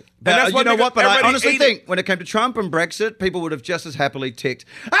 Exactly. And But that's you what know what? But I everybody honestly ate think when it came to Trump and Brexit, people would have just as happily ticked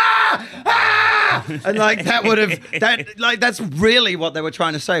and like that would have that's really what they were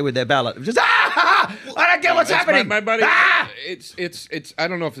trying to say with their ballot. Just I don't get what's happening. My buddy, it's. I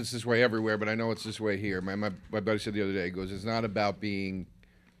don't know if it's this way everywhere, but I know it's this way here. My buddy said the other day, he goes, it's not about being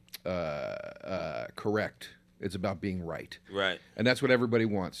correct. It's about being right. Right. And that's what everybody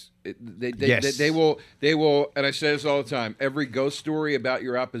wants. They Yes. they will, and I say this all the time, every ghost story about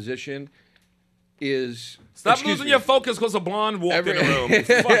your opposition is... Stop excuse losing me. your focus because a blonde walked in the room.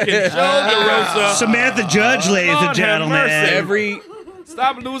 Fucking Joe DeRosa. Samantha Judge, ladies Lord and have gentlemen. mercy.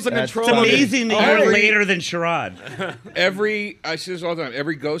 Stop losing control. It's amazing that you're Every- later than Sherrod. I say this all the time.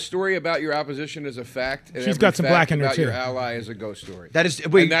 Every ghost story about your opposition is a fact. And She's every got some fact black in her, about too. your ally is a ghost story. That is,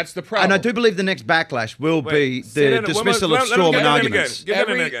 and that's the problem. And I do believe the next backlash will be the dismissal of strawman arguments.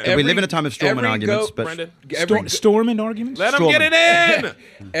 We live in a time of strawman arguments, but Storming arguments. Let him get it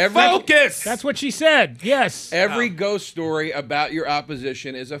in. Focus. That's what she said. Yes. Every ghost story about your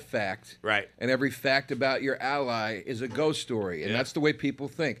opposition is a fact. Right. And every fact about your ally is a ghost story. And that's the way people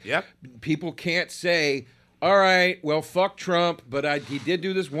think. Yep. People can't say, all right, well, fuck Trump, but he did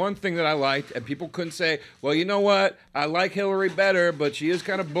do this one thing that I liked. And people couldn't say, well, you know what? I like Hillary better, but she is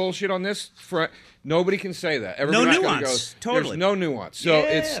kind of bullshit on this front. Nobody can say that. Everybody's No gonna nuance. Go, Totally. There's no nuance. So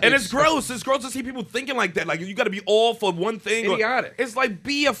it's gross. It's gross to see people thinking like that. Like you got to be all for one thing. Idiotic. It's like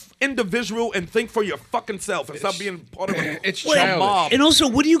be a individual and think for your fucking self and stop being part of It's a childish. mob. And also,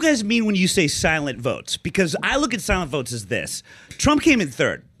 what do you guys mean when you say silent votes? Because I look at silent votes as this: Trump came in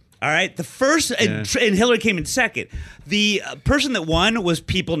third. All right, the first and Hillary came in second. The person that won was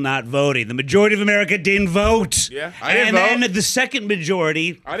people not voting. The majority of America didn't vote. Yeah, I didn't and vote. then the second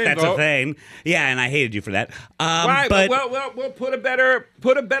majority. I didn't that's vote. a thing. Yeah, and I hated you for that. Right, but we'll put a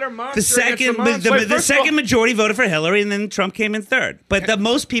better monster. the second against monster. the Wait, first of all- second majority voted for Hillary, and then Trump came in third. But the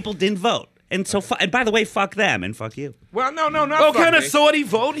most people didn't vote. And so, and by the way, fuck them and fuck you. Well, no, not What fuck kind of me. Saudi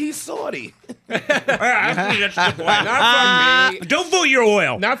vote? He's Saudi. That's the point. Not fuck me. Don't vote your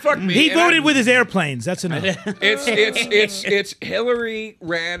oil. Not fuck me. He And voted with his airplanes. That's enough. It's Hillary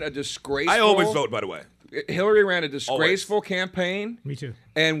ran a disgraceful. I always vote, by the way. Hillary ran a disgraceful campaign. Me too.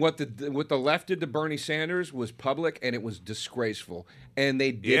 And what the left did to Bernie Sanders was public, and it was disgraceful. And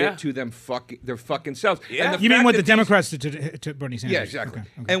they did it to their fucking selves. Yeah. And the You mean fact what the that these- Democrats did to Bernie Sanders? Yeah, exactly.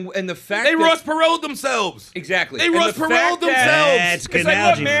 Okay. And the fact They that Ross Perot themselves. exactly They And Ross the Perot fact that- themselves. That's good It's like,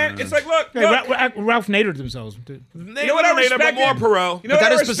 analogy. look, man. It's like, look. Hey, Ralph Nader themselves. They You know what I made up respect? more Perot. You know But what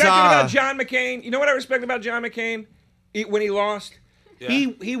that I is respected bizarre. about John McCain? You know what I respect about John McCain? When he lost,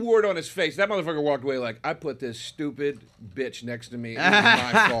 he wore it on his face. That motherfucker walked away like, I put this stupid bitch next to me. It was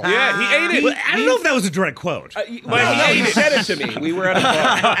my fault. Yeah, he ate it. Well, I don't know if that was a direct quote. He said it to me. We were at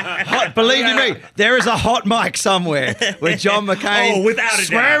a bar. believe you me, there is a hot mic somewhere with John McCain Oh, without a doubt.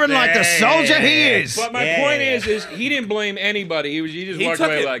 swearing like the soldier he is. But my point is he didn't blame anybody. He just walked took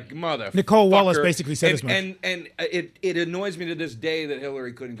away it. like mother. Nicole Wallace basically said as much. And it annoys me to this day that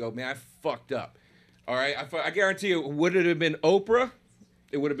Hillary couldn't go. Man, I fucked up. All right, I guarantee you, would it have been Oprah?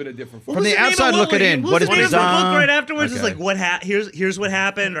 it would have been a different. From the outside looking in, what is bizarre? Right afterwards, it's like here's what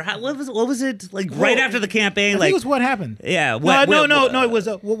happened, or what was it like right after the campaign? I think it was what happened. Yeah. No. It was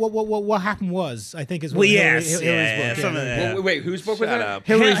what happened was. I think is what Hillary's book. Wait, whose book was that?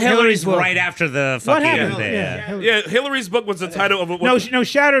 Hillary's book. Right after the fucking. What happened? Yeah, Hillary's book was the title of it. No,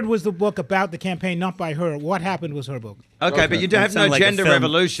 Shattered was the book about the campaign, not by her. What happened was her book. Okay, but you don't have no gender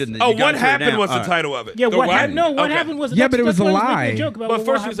revolution. What happened was the title of it. Yeah, what happened? No, what happened was. Yeah, but it was a lie. But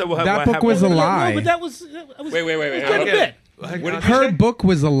first you said that book was a lie. No, but that was. Wait. Her book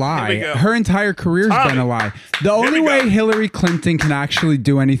was a lie. Her entire career's been a lie. The only way Hillary Clinton can actually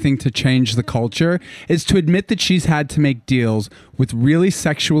do anything to change the culture is to admit that she's had to make deals with really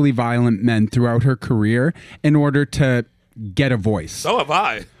sexually violent men throughout her career in order to get a voice. So have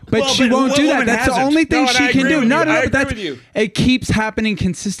I. But she won't do that. That's the only thing she can do. No, but it keeps happening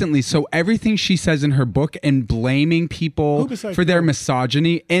consistently. So everything she says in her book and blaming people for their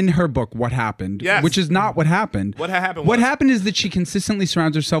misogyny in her book, What Happened, which is not what happened. What happened? What happened is that she consistently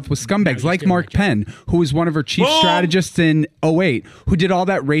surrounds herself with scumbags like Mark Penn, who was one of her chief strategists in 2008, who did all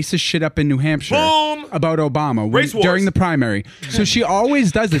that racist shit up in New Hampshire about Obama during the primary. So she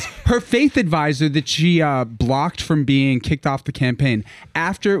always does this. Her faith advisor that she blocked from being kicked off the campaign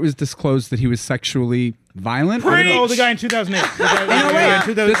after it was disclosed that he was sexually violent. The guy in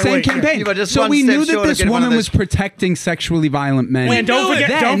 2008. The same campaign. So we knew that this woman was protecting sexually violent men. And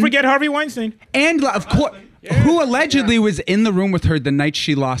don't forget Harvey Weinstein. And of course, who allegedly was in the room with her the night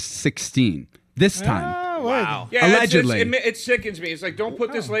she lost 16. This time. Wow. Yeah, allegedly. It sickens me. It's like, don't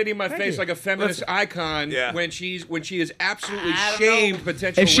put this lady in my face like a feminist icon when she is absolutely shamed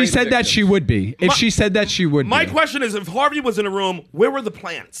potential. If she said that, she would be. If she said that, she would be. My question is, if Harvey was in a room, where were the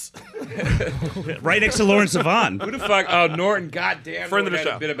plants? Right next to Lawrence Zevon. Who the fuck? Oh, Norton, goddamn. Friend of the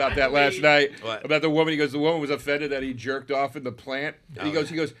show. A bit about that last night. About the woman. He goes, the woman was offended that he jerked off in the plant. And he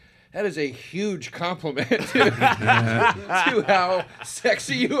goes, that is a huge compliment to how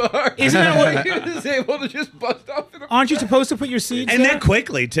sexy you are. Isn't that what you're just able to just bust off? Aren't you supposed to put your seeds and there? that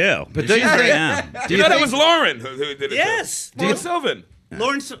quickly too? But do you think? You know that was Lauren who did it. Yes, Lauren Sylvan.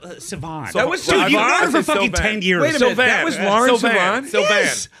 Lawrence Zevon. That was dude. You've known her for fucking 10 years. Wait a minute. That was Lauren Zevon.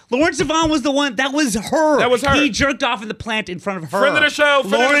 Yes. Lawrence Zevon was the one. That was her. That was her. He jerked off in the plant in front of her. Friend of the show.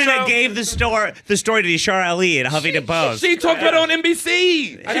 Lauren gave the story to Yashar Ali at Huffington Post. She talked about it on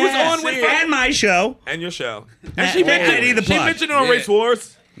NBC. She was on with and my show and your show. And she mentioned it on Race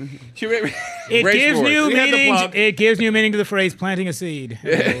Wars. It gives new meaning to the phrase planting a seed.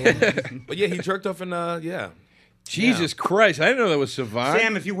 But yeah, he jerked off in Jesus Christ, I didn't know that was Savant.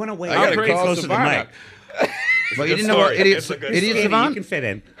 Sam, if you want to wait, I gotta call closer to the mic. Well, you didn't know what idiot Savant? You can fit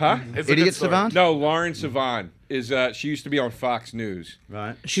in. Huh? Idiot Savant? No, Lauren Savant is. She used to be on Fox News.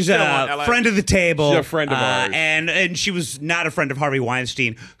 Right. She's a friend of the table. She's a friend of ours. And she was not a friend of Harvey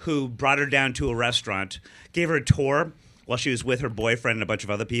Weinstein, who brought her down to a restaurant, gave her a tour while she was with her boyfriend and a bunch of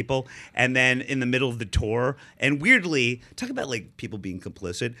other people. And then in the middle of the tour, and weirdly, talk about like people being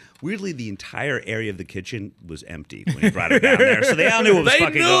complicit, weirdly the entire area of the kitchen was empty when he brought her down there. So they all knew what was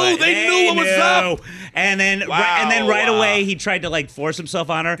fucking going on. They knew what was up. And then right away he tried to like force himself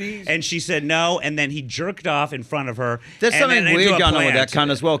on her and she said no, and then he jerked off in front of her. There's something weird going on with that cunt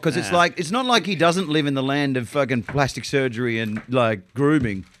cunt as well, because it's not like he doesn't live in the land of fucking plastic surgery and like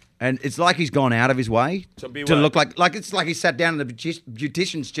grooming. And it's like he's gone out of his way to look like it's like he sat down in the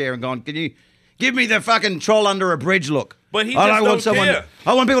beautician's chair and gone, can you give me the fucking troll under a bridge look? But he just don't care.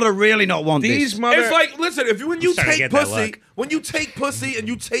 I want people to really not want this. It's like, listen, when you take pussy and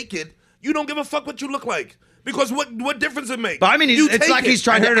you take it, you don't give a fuck what you look like. Because what difference it make? But I mean, it's like he's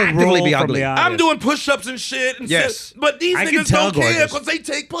trying to actively be ugly. I'm doing push-ups and shit. And shit, but these niggas don't care because they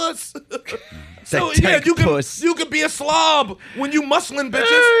take puss. So yeah, you can be a slob when you muscling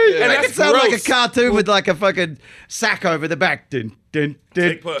bitches. And it sounds like a cartoon with like a fucking sack over the back. Dun, dun,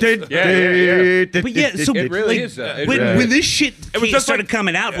 dun, dun, But yeah, so it really like, is. When this shit started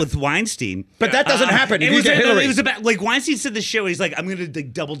coming out with Weinstein, but that doesn't happen. It was about like Weinstein said this show. He's like, I'm going to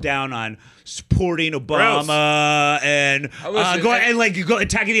double down on supporting Obama and go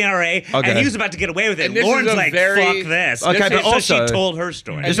attacking the NRA. Okay. And he was about to get away with it. Lauren's like, fuck this. Okay, but also she told her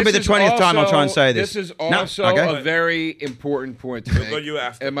story. This will be the 20th time I'll try and say this. This is also a very important point to make.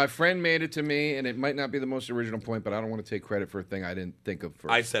 And my friend made it to me, and it might not be the most original point, but I don't want to take credit for a thing I didn't think of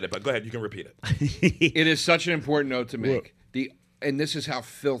first. I said it, but go ahead. You can repeat it. It is such an important note to make. And this is how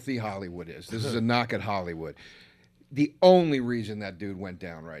filthy Hollywood is. This is a knock at Hollywood. the only reason that dude went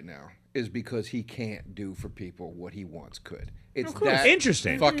down right now is because he can't do for people what he once could. It's that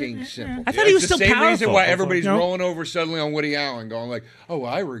interesting. Fucking simple. I thought he was still the same powerful. reason why everybody's rolling over suddenly on Woody Allen, going like, "Oh,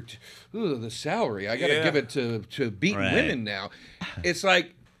 I worked the salary. I got to give it to beating women now." It's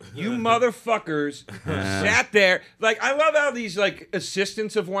like, you motherfuckers sat there. Like, I love how these like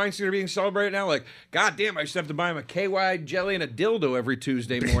assistants of Weinstein are being celebrated now. Like, God damn, I used to have to buy him a KY jelly and a dildo every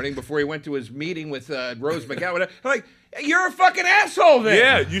Tuesday morning before he went to his meeting with Rose McGowan. Like, you're a fucking asshole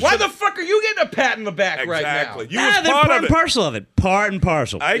then. Yeah. Why the fuck are you getting a pat in the back right now? You was they're part part of and it. parcel of it. Part and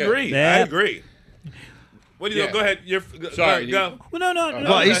parcel. I agree. Yeah. I agree. What do you go ahead? Sorry. Go. Well, no.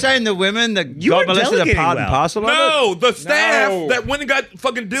 Well, he's saying the women that You were got molested are delegating part and well. parcel of it? No, the staff that went and got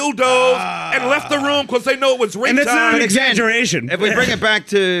fucking dildos and left the room because they know it was rape And that's not time. an exaggeration. If we bring it back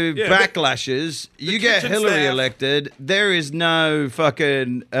to Yeah, backlashes, you get kitchen Hillary staff. elected. There is no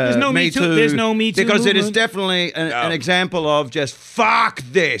fucking There's no Me Too- there's no Me Too because it is movement. definitely an example of just fuck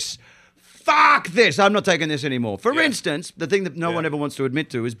this. Fuck this. I'm not taking this anymore. For instance, the thing that no one ever wants to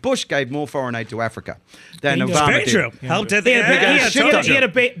admit to is Bush gave more foreign aid to Africa than Bingo. Obama Very did. true. Helped at the He had a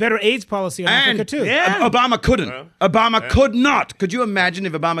better AIDS policy on And Africa too. Obama couldn't. Obama could not. Could you imagine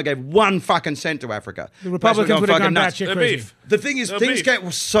if Obama gave 1 fucking cent to Africa? The Republicans would have gone nuts. batshit crazy. The thing is, things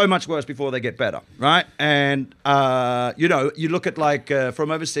get so much worse before they get better, right? And, you look at, like,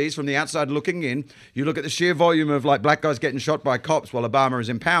 from overseas, from the outside looking in, you look at the sheer volume of, like, black guys getting shot by cops while Obama is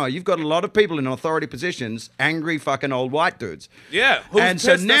in power. You've got a lot of people in authority positions, angry fucking old white dudes. Yeah. And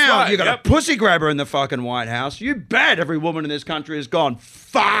so now you got a pussy grabber in the fucking White House. You bet every woman in this country has gone,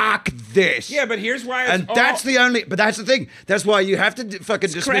 fuck this. Yeah, but here's why it's And that's the only, but that's the thing. That's why you have to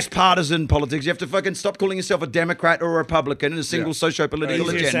fucking dismiss partisan politics. You have to fucking stop calling yourself a Democrat or a Republican in a single socio-political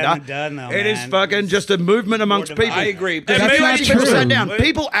Easier said agenda. than done, though, It is man. fucking just a movement amongst people. I agree. Because And if you maybe actually it's sit true. down,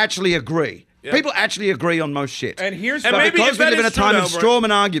 people actually agree. Yeah. People actually agree on most shit. And here's And But maybe because if we that live in a is true, time though, of straw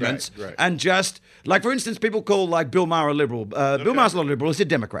and arguments Right. and just, like, for instance, people call, like, Bill Maher a liberal. Bill Maher's not a liberal. He's a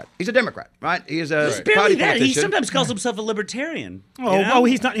Democrat. He's a Democrat, right? He is a Barely party that. He politician. sometimes calls himself a libertarian.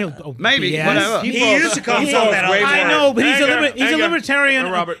 He's not. Maybe, BS. whatever. He used to call himself that. I know, but he's a Hang on,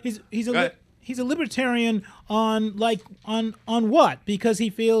 libertarian. Robert. He's Go ahead. he's a libertarian on what? Because he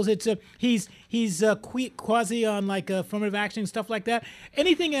feels it's he's quasi on like affirmative action and stuff like that.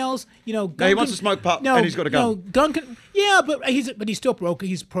 Anything else, gun he wants to smoke pot and he's got a gun. No, but he's still pro.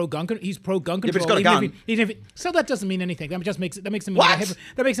 He's pro gun. He's pro gun control. but he's got a gun. So that doesn't mean anything. That just makes him What?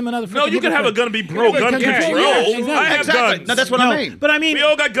 that makes him another. No, you can have a gun and be pro gun Yeah, control. exactly. I have Exactly. guns. No, that's what I mean. But I mean, We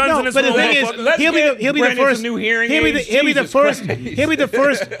all got guns in this but room, the thing is, motherfucker. Let's he'll be the Brandon first. some new hearing He'll be the aids. first. Jesus He'll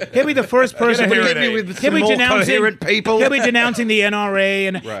be the first person. Get a hearing Hit me aid. with He'll some be more denouncing coherent people. He'll be denouncing the NRA,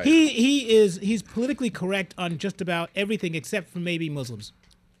 and Right. he's politically correct on just about everything except for maybe Muslims.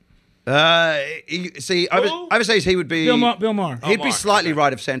 Overseas he would be Bill Maher. He'd Maher, be slightly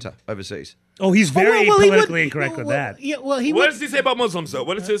right of centre overseas. Oh, he's very he politically would- incorrect with that. Yeah, well, he What would. does he say about Muslims, though?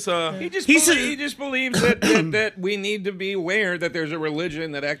 What is his? He just believes that we need to be aware that there's a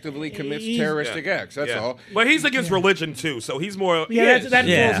religion that actively commits terroristic acts. That's all. But he's against religion too, so he's more. Yeah, that falls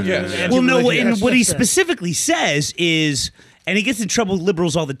into Yeah. the Well, no, anti-religion. and That's what he fair. specifically says is, and he gets in trouble with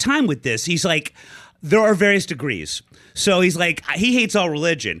liberals all the time with this. He's like, there are various degrees. So he's like, he hates all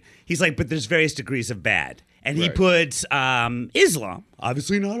religion. He's like, but there's various degrees of bad. And he puts Islam,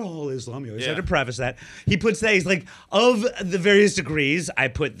 obviously not all Islam, you always have to preface that. He puts that, he's like, of the various degrees, I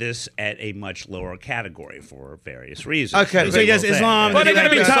put this at a much lower category for various reasons. Okay, So he does Islam. But they're gonna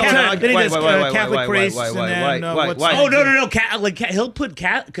be top 10. Then he does Catholic priests, and then what's Oh, no. He'll put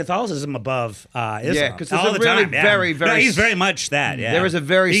Catholicism above Islam. Yeah, 'cause there's all a the really time. Yeah. very, very No, he's very much that, yeah. There is a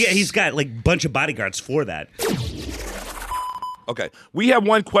very He's got like a bunch of bodyguards for that. Okay, we have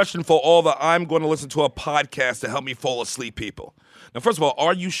one question for all the I'm going to listen to a podcast to help me fall asleep people. Now, first of all,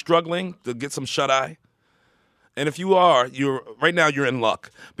 are you struggling to get some shut-eye? And if you are, right now you're in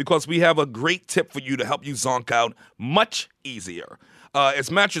luck because we have a great tip for you to help you zonk out much easier.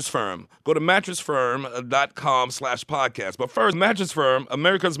 It's Mattress Firm. Go to mattressfirm.com/podcast. But first, Mattress Firm,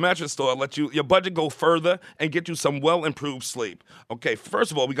 America's mattress store, lets your budget go further and get you some well-improved sleep. Okay,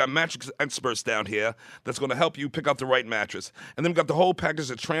 first of all, we got mattress experts down here that's going to help you pick out the right mattress. And then we got the whole package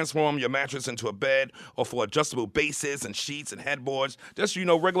to transform your mattress into a bed or for adjustable bases and sheets and headboards. Just,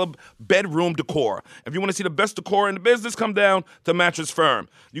 regular bedroom decor. If you want to see the best decor in the business, come down to Mattress Firm.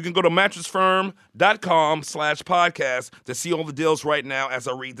 You can go to mattressfirm.com/podcast to see all the deals right now as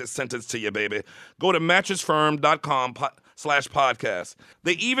I read this sentence to you, baby. Go to mattressfirm.com/podcast.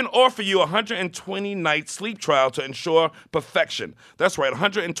 They even offer you a 120-night sleep trial to ensure perfection. That's right,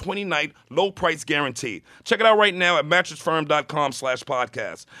 120-night low price guarantee. Check it out right now at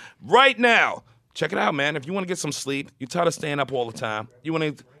mattressfirm.com/podcast. Right now, check it out, man. If you want to get some sleep, you're tired of staying up all the time, you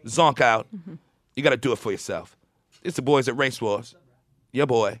want to zonk out, you got to do it for yourself. It's the boys at Race Wars. Your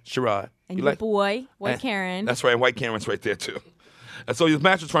boy, Sherrod. And your boy, White Karen. That's right, White Karen's right there, too. And so your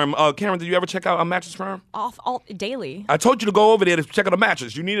mattress firm, Karen, did you ever check out a mattress firm? Daily. I told you to go over there to check out a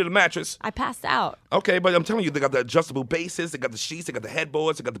mattress. You needed a mattress. I passed out. Okay, but I'm telling you, they got the adjustable bases, they got the sheets, they got the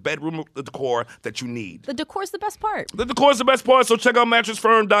headboards, they got the bedroom decor that you need. The decor's the best part. The decor's the best part, so check out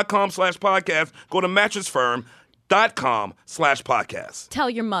mattressfirm.com/podcast. Go to mattressfirm.com/podcast. Tell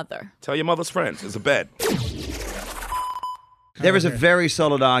your mother. Tell your mother's friends. It's a bed. There is a very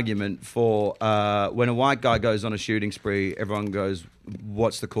solid argument for when a white guy goes on a shooting spree, everyone goes,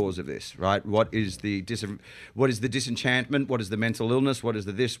 what's the cause of this, right? What is the disenchantment? What is the mental illness? What is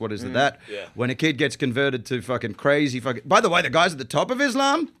the this? What is the that? Yeah. When a kid gets converted to fucking crazy fucking... By the way, the guys at the top of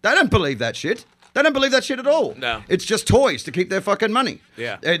Islam, they don't believe that shit. They don't believe that shit at all. No. It's just toys to keep their fucking money.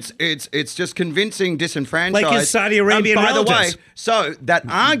 Yeah. It's just convincing disenfranchised. Like his Saudi Arabian by the relatives. way, so that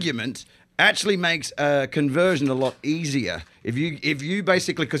argument actually makes conversion a lot easier. If you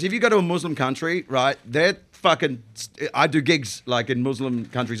basically, because if you go to a Muslim country, right, they're fucking... I do gigs like in Muslim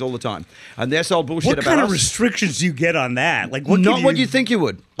countries all the time, and they're sold bullshit What about kind us. of restrictions do you get on that? Like, Not what you think you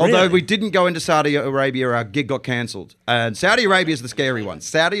would. Really? Although we didn't go into Saudi Arabia, our gig got cancelled. And Saudi Arabia is the scary one.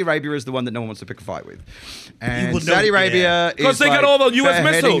 Saudi Arabia is the one that no one wants to pick a fight with. And will Saudi know- Arabia is Because they got all the US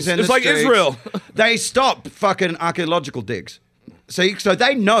missiles. in It's the like streets. Israel. They stop fucking archaeological digs. So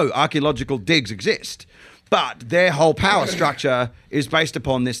they know archaeological digs exist. But their whole power structure is based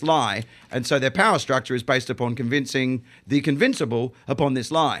upon this lie. And so their power structure is based upon convincing the convincible upon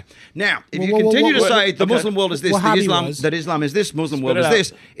this lie. Now, if you continue to say the Muslim world is this, Islam is this, Muslim world is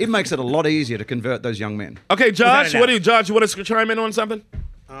this, it makes it a lot easier to convert those young men. Okay, Josh, Josh, you want to chime in on something?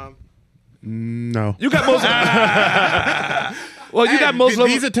 No. You got Muslim. Well, you got Muslim.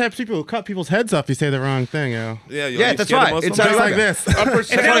 These are the types of people who cut people's heads off if you say the wrong thing, yo. Yeah, that's right. It's just like this. If that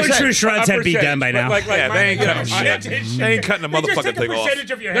were true, Shreds had be done by now. They ain't cutting shit. They ain't cutting the motherfucking thing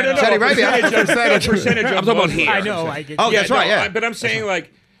off. Of your head Saudi Arabia. Percentage of I'm talking about here. I know. I get Oh, that's right, yeah. But I'm saying,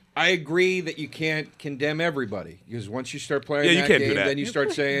 like, I agree that you can't condemn everybody, because once you start playing Yeah, you that can't do game, that. then you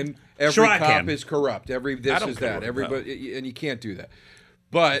start saying every Sure I cop can. is corrupt, every this don't is care that, about everybody, and you can't do that.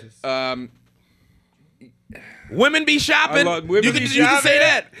 But Women be shopping. women You be can shopping. say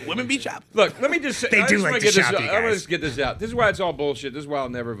that. Women be shopping. Look, let me just say, They I do just like wanna to get this shop, out. you I want to guys. just get this out. This is why it's all bullshit. This is why I'll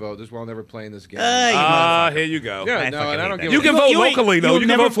never vote. This is why I'll never play in this game. Here you go. Yeah, I no, fucking and I don't hate give You a can vote locally, though. You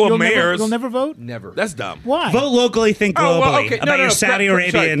can vote for mayors. You'll never vote? never. That's dumb. Why? Vote locally, think globally Oh, well, okay. about your Saudi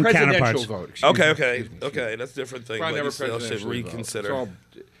Arabian presidential counterparts. vote. Excuse me. Okay. That's a different thing. Probably But never you still should presidential vote. reconsider. It's all-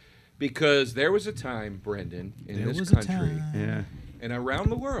 because there was a time, Brendan, in There this was a country Yeah. and around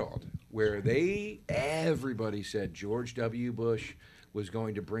the world where everybody said George W. Bush was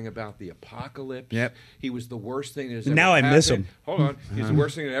going to bring about the apocalypse. Yep. He was the worst thing that has ever Now I happened. miss him. Hold on. He's the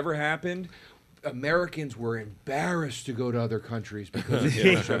worst thing that ever happened. Americans were embarrassed to go to other countries because of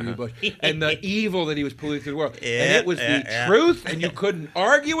George W. Bush and the evil that he was polluting through the world. And it was the truth, and you couldn't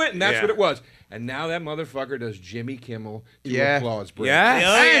argue it, and that's what it was. And now that motherfucker does Jimmy Kimmel to applause break. Yes.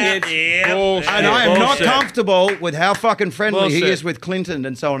 And it's bullshit. And I am not Bullshit. comfortable with how fucking friendly he Bullshit. is with Clinton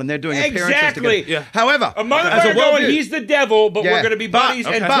and so on, and they're doing appearances Exactly. together. Yeah. However, A as motherfucker world going, view- he's the devil, but Yeah. we're going to be But- buddies.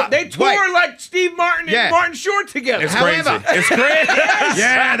 okay. And But- they tour wait. like Steve Martin Yeah. and Martin Short together. It's crazy. However- It's crazy.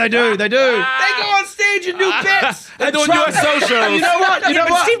 yeah, they do. They go on stage and do bits. They're And doing Trump- USO shows. You know what? You know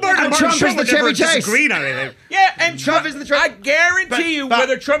what? Steve Martin And and Trump is the Chevy Chase. disagreed on anything. Yeah, and Trump is the Trump. I guarantee you, but-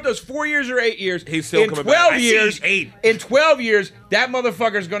 whether Trump does 4 years or 8 years, He's still in coming 12 back. I see years, 8. in 12 years, that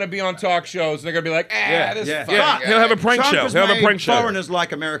motherfucker's going to be on talk shows. And they're going to be like, this fucking Yeah, guy. he'll have a prank Trump show. has He'll have a made prank show. foreigners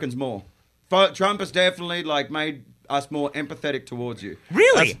like Americans more. Trump has definitely made us more empathetic towards you.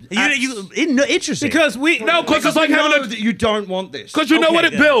 Really? Interesting. Because it's like you having know a... that you don't want this. Because you know Okay, what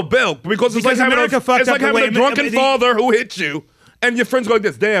it, yeah. Bill, because it's Because like having America a, fucked it's up like the having way a drunken the- father who hits you, and your friends go like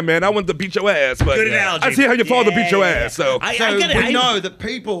this. Damn, man, I wanted to beat your ass, but Good analogy. I see how your father Yeah, beat your yeah, ass. So, I So get it. we know that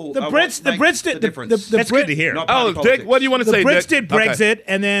people. The are Brits, what the makes Brits did the the difference. the That's Brit- good to hear. Not party Dick, politics. what do you want to The say? Brits Dick? did Brexit, Okay.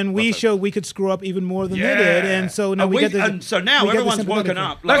 and then we showed we could screw up even more than they Yeah. did, and so now And we get the. and so now we get the everyone's sympathetic woken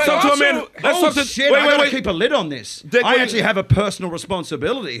thing. up. Let's talk to a man. Let's Oh talk to. shit! Wait, I gotta wait. keep a lid on this. Dick, I wait. actually have a personal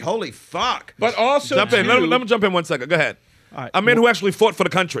responsibility. Holy fuck! But also, Jump in. too- Let me jump in 1 second. Go ahead. All right. A man who actually fought for the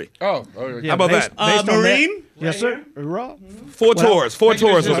country. Oh, How about that? Based on Marine? Yes, sir. Raw. 4 tours. 4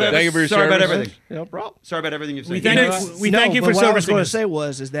 tours. Thank you, with Thank you for your Sorry about service. everything. Yeah, bro. Sorry about everything you've We said. thank you for but what I was servicing going to us. say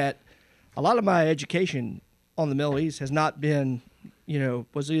was that a lot of my education on the Middle East has not been,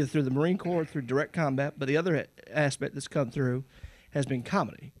 was either through the Marine Corps or through direct combat, but the other aspect that's come through has been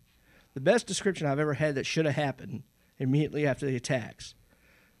comedy. The best description I've ever had that should have happened immediately after the attacks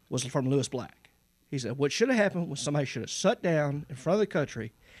was from Lewis Black. He said, what should have happened was somebody should have sat down in front of the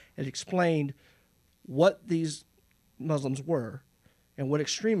country and explained what these Muslims were and what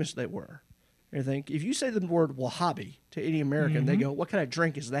extremists they were. Everything. If you say the word Wahhabi to any American, they go, what kind of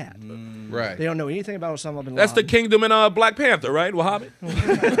drink is that? Right. They don't know anything about Osama bin Laden. That's the kingdom in Black Panther, right? Wahhabi?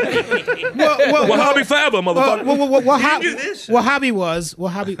 Wahhabi forever, motherfucker. Wahhabi was.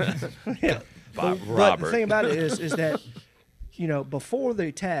 Yeah. But the thing about it is that, before the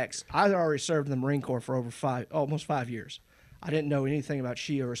attacks, I had already served in the Marine Corps for almost 5 years. I didn't know anything about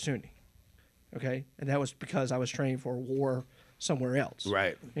Shia or Sunni. Okay? And that was because I was trained for war somewhere else.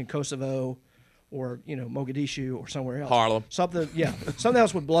 Right. In Kosovo or, Mogadishu or somewhere else. Harlem. Something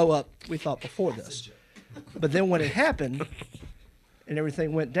else would blow up, we thought, before this. But then when it happened and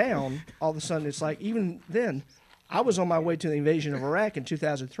everything went down, all of a sudden it's like, even then, I was on my way to the invasion of Iraq in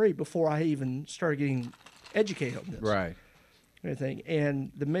 2003 before I even started getting educated on this. Right. Everything.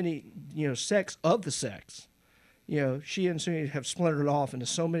 And the many, sects of the sects, Shia and Sunni have splintered off into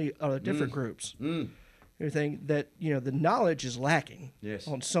so many different groups. Everything that, the knowledge is lacking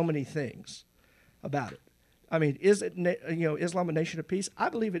on so many things about it. I mean, is it, Islam a nation of peace? I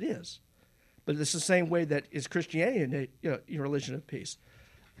believe it is. But it's the same way that is Christianity a religion of peace.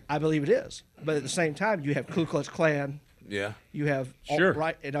 I believe it is. But at the same time, you have Ku Klux Klan. Yeah. You have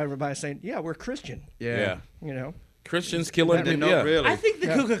alt-right, and everybody saying, yeah, we're Christian. Yeah. Christians But killing they're people. not really. I think the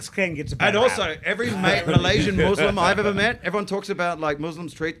Ku Klux Klan gets a bad And also, rap. every Malaysian Muslim I've ever met, everyone talks about like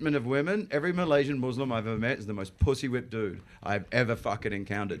Muslims' treatment of women. Every Malaysian Muslim I've ever met is the most pussy whipped dude I've ever fucking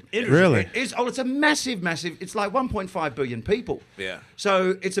encountered. Really? It's a massive. It's like 1.5 billion people. Yeah.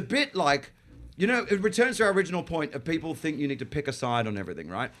 So it's a bit like, it returns to our original point of people think you need to pick a side on everything,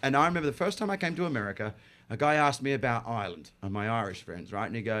 right? And I remember the first time I came to America, a guy asked me about Ireland and my Irish friends, right?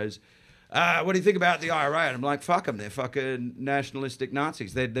 And he goes, what do you think about the IRA? And I'm like, fuck them. They're fucking nationalistic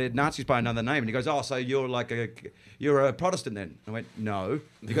Nazis. They're Nazis by another name. And he goes, oh, so you're a Protestant then? I went, no.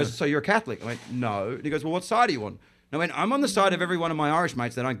 He goes, so you're a Catholic? I went, no. And he goes, well, what side are you on? I went, I'm on the side of every one of my Irish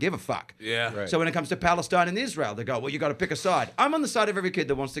mates that don't give a fuck. Yeah. Right. So when it comes to Palestine and Israel, they go, well, you got to pick a side. I'm on the side of every kid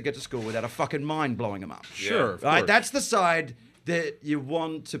that wants to get to school without a fucking mind blowing them up. Sure. of Right? course. That's the side that you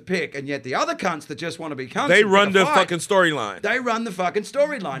want to pick. And yet the other cunts that just want to be cunts. They and run pick a the fight, fucking storyline. They run the fucking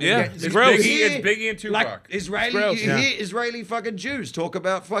storyline. Yeah, And it's yet gross. you It's Biggie and Tupac. Like Israeli, gross, you yeah. hear Israeli fucking Jews talk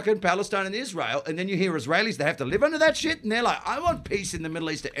about fucking Palestine and Israel, and then you hear Israelis that have to live under that shit, and they're like, I want peace in the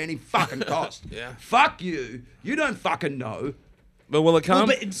Middle East at any fucking cost. Yeah. Fuck you. You don't fucking know. But will it come?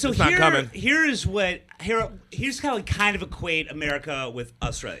 Well, but, so it's not coming. Here's how we kind of equate America with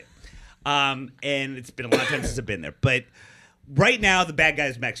Australia. And it's been a long time since I've been there. But right now, the bad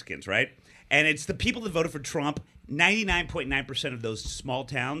guys Mexicans, right? And it's the people that voted for Trump. 99.9% of those small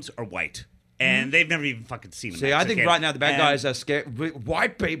towns are white. And they've never even fucking seen a See, I think Mexican. right now the bad And guys are scared.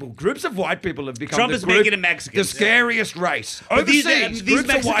 White people, groups of white people have become Trump the is group, making it Mexicans. the scariest race. But these Overseas, groups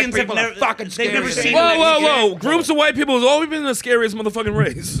groups of white Mexicans have people are never- fucking they've scary. never as seen hell. Whoa. Groups of white people has always been the scariest motherfucking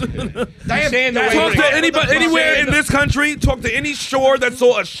race. Talk to anybody anywhere in this country. Talk to any shore that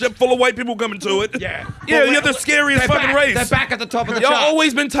saw a ship full of white people coming to it. Yeah. You're the scariest They're fucking back. race. They're back at the top of the Y'all chart.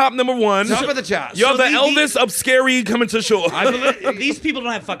 always been top number one. Top of the charts. You're So the the- Elvis of scary coming to shore. These people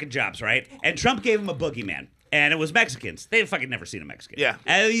don't have fucking jobs, right? And Trump gave them a boogeyman. And it was Mexicans. They've fucking never seen a Mexican. Yeah.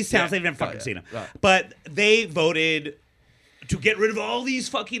 And these towns, they've never fucking seen them. Right. But they voted to get rid of all these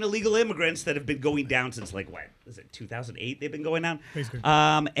fucking illegal immigrants that have been going down since, like, what? Is it 2008 they've been going down?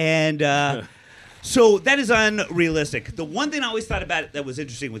 So that is unrealistic. The one thing I always thought about that was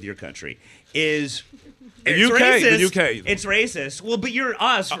interesting with your country is... The it's UK, racist. the UK. It's racist. Well, but you're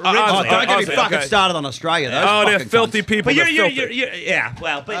us originally. Oh, don't get me Okay. fucking started on Australia. Those Oh, they're fucking filthy cunts. people. But They're you're filthy. yeah,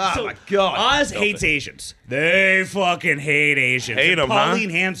 well, but Oh so my God. Oz hates Asians. They fucking hate Asians. Hate And 'em, huh?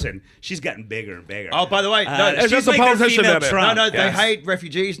 Pauline Hanson, she's gotten bigger and bigger. Oh, by the way, no, it's she's just a like their politician female down there. Trump. No, Yes. they hate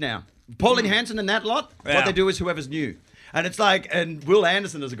refugees now. Pauline Hanson and that lot, Yeah. what they do is whoever's new. And it's like, and Will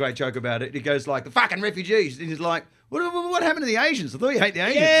Anderson does a great joke about it. He goes like, the fucking refugees. And he's like, what happened to the Asians? I thought you hate the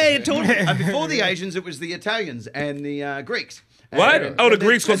Asians. Yeah, totally. And before the Asians, it was the Italians and the Greeks. What? And- Oh, the and then-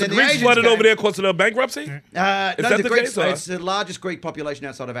 Greeks. Because the and then Greeks Asians flooded came. over there because of the bankruptcy? No, that the the Greeks. case, or- It's the largest Greek population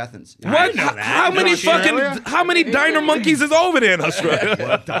outside of Athens. I know that. How many how many diner monkeys is over there in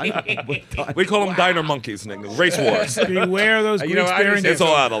Australia? We call them diner monkeys, nigga. Race wars. Beware those You know, Greeks I bearing understand It's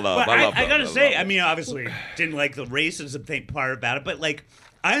all out of love. But I love I them. gotta I love say, them. I mean, obviously, didn't like the racism thing part about it, but like,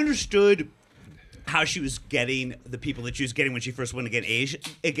 I understood how she was getting the people that she was getting when she first went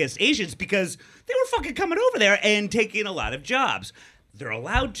against Asians because they were fucking coming over there and taking a lot of jobs. They're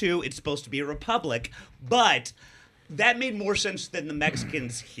allowed to. It's supposed to be a republic, but that made more sense than the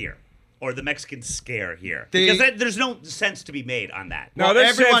Mexicans here. or the Mexican scare here? Because there's no sense to be made on that. No,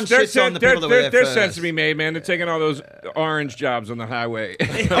 there's there's sense to be made, man. They're taking all those orange jobs on the highway.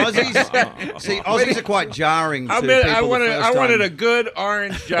 Aussies are quite jarring. I wanted a good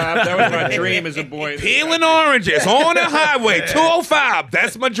orange job. That was my dream as a boy. Peeling oranges on the highway, 205.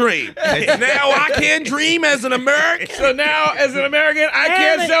 That's my dream. Now I can dream as an American. So now, as an American, I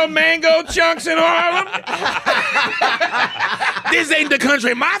can't sell mango chunks in Harlem. This ain't the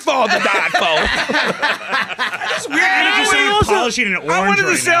country my father died for. That's weird. You say you're polishing an orange. I wanted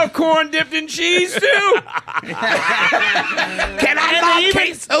to sell now. corn dipped in cheese too. Can I not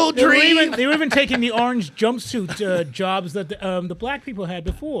queso dream? They were even taking the orange jumpsuit jobs that the black people had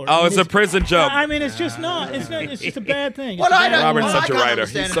before. Oh, it's a prison joke. I mean, it's just not. It's just a bad thing. Robert's such a writer.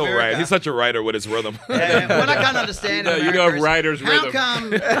 He's so right. He's such a writer with his rhythm. What I can't understand in America is writer's how rhythm.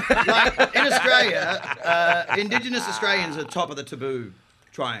 come, like, in Australia, Indigenous Australians are top of the taboo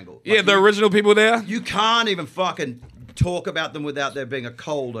triangle. Yeah, the original people there. You can't even fucking talk about them without there being a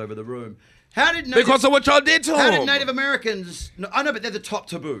cold over the room. How did because of what y'all did to How them? did Native Americans? No, I know, but they're the top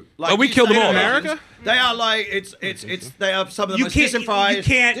taboo. Like, Oh, we killed them all. America? They are like it's they are some of the most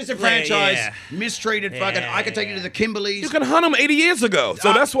disenfranchised, mistreated. Fucking, I could take you to the Kimberleys. You can hunt them 80 years ago,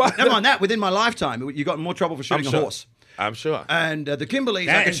 so that's why. Never mind that. Within my lifetime, you got in more trouble for shooting a horse. I'm sure. And the Kimberleys,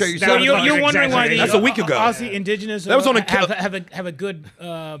 I can show you. So you're wondering why that's a week ago. Aussie Indigenous that was on have a good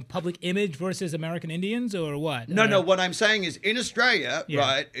public image versus American Indians, or what? No. What I'm saying is, in Australia,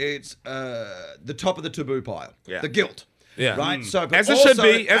 right, it's the top of the taboo pile. Yeah. The guilt. Yeah. Right. So, but as it also, should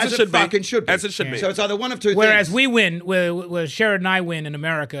be. As it should be. Fucking should be. As it should be. So it's either one of two Whereas things. we win, where Sherrod and I win in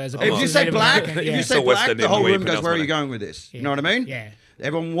America, as if you say black, the whole room goes, "Where are you going with this?" You know what I mean? Yeah.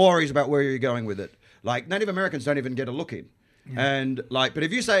 Everyone worries about where you're going with it. Like Native Americans don't even get a look in. And like, but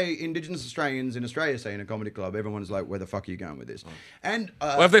if you say Indigenous Australians in Australia, say in a comedy club, everyone's like, "Where the fuck are you going with this?" And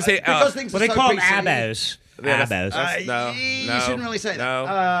well, if they say because things they are so call them PC, abos. No, you shouldn't really say that.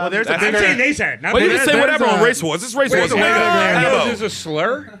 Well, there's a I'm bigger. saying they said. Well, you can say whatever on Race Wars. This Race Wars. Abos is a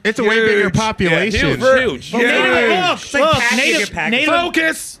slur. It's a way bigger population. Huge. Native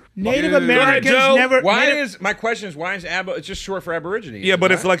Focus. Native Americans never. My question is why is Abo? It's just short for Aborigines. Yeah, but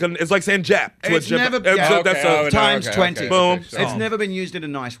it's like saying Jap. It's never times 20. Boom. It's never been used in a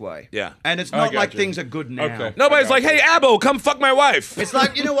nice way. Yeah, and it's not like things are good now. Okay. Nobody's like, "Hey, Abo, come fuck my wife." It's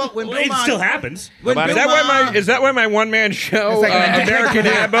like, you know what? When It still happens. Is that why my one-man show, American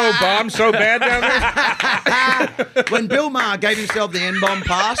Abo, bombed so bad down there? When Bill Maher gave himself the N-bomb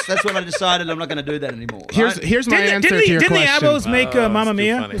pass, that's when I decided I'm not going to do that anymore. Here's my answer to your question. Didn't the Abos make Mamma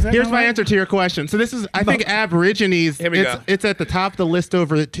Mia? Here's my answer to your question. So this is, I think, Aborigines. It's at the top of the list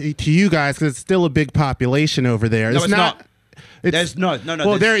over to you guys because it's still a big population over there. No, it's not. There's no.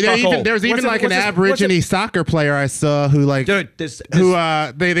 Well, there's even like an Aborigine soccer player I saw who like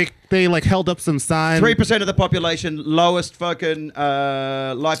they like held up some signs. 3% of the population, lowest fucking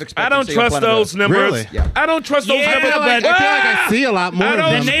life expectancy. I don't trust those numbers. Really? Yeah. I don't trust those numbers. I feel like I see a lot more of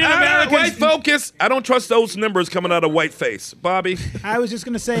them. Native Americans. White focus. I don't trust those numbers coming out of white face, Bobby. I was just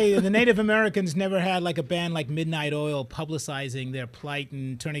gonna say the Native Americans never had like a band like Midnight Oil publicizing their plight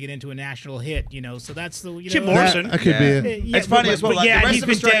and turning it into a national hit. You know, so that's the Jim Morrison. That could be it. It's funny as well. But Like yeah, the rest he's of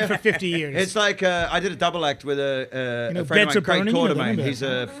been Australia, dead for 50 years. It's like I did a double act with a friend of mine, Craig Quartermain. He's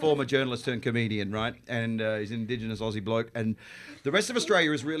a former journalist turned comedian, right? And he's an Indigenous Aussie bloke. And the rest of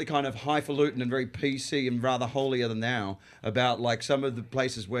Australia is really kind of highfalutin and very PC and rather holier than thou about like some of the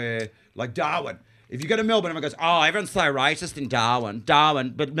places where, like Darwin. If you go to Melbourne, everyone goes, "Oh, everyone's so racist in Darwin,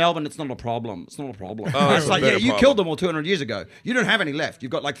 but Melbourne, it's not a problem. It's not a problem." Oh, it's like, yeah, you killed them all 200 years ago. You don't have any left.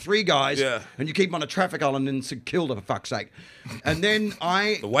 You've got like 3 guys, and you keep them on a traffic island and kill them for fuck's sake. And then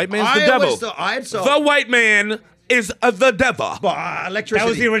the white man's the devil. The white man is the devil. Electricity. That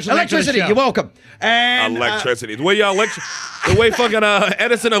was the original electricity. You're welcome. And electricity. The way y'all the way fucking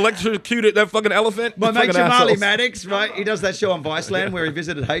Edison electrocuted that fucking elephant. My mate Jamali Maddox, right? He does that show on Viceland where he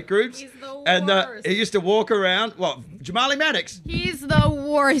visited hate groups. He's the and worst. He used to walk around. Well, Jamali Maddox. He's the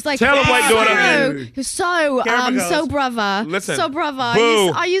worst. He's like, tell him, white daughter. So brother. Listen. So brother.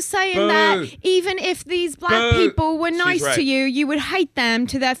 Boo. Are you saying Boo. that even if these black people were nice right. to you, you would hate them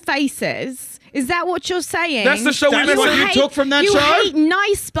to their faces? Is that what you're saying? That's the show we That's what you took from that show? You hate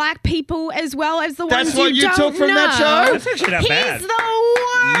nice black people as well as the ones That's what you don't took from know. that show? That's actually not bad. He's the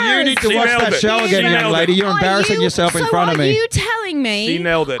worst. You need to She watch nailed that it. show She again, young nailed lady. it. You're embarrassing yourself in front of me. Are you telling me? She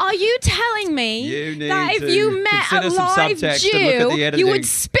nailed it. Are you telling me You need that if to you met consider a some live subtext and look at the Jew, editing. you would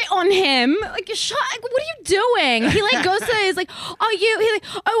spit on him? Like, what are you doing? He like goes to he's like,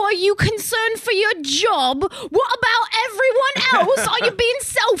 are you concerned for your job? What about everyone else? Are you being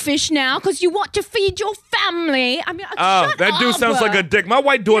selfish now because you want to feed your family? I mean, shut that dude up. sounds like a dick. My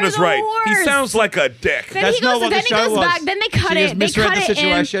white daughter's You're the right. He worst. sounds like a dick. Then he goes back. Then they cut She it. just They misread cut the it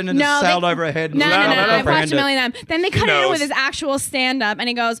situation in. and sailed over her head. No. I've watched a it. million times. Then they cut it in with his actual stand-up, and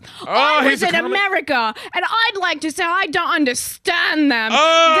he goes, "I was in America, and I'd like to say I don't understand them.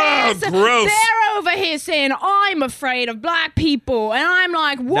 Gross. They're over here saying I'm afraid of black people, and I'm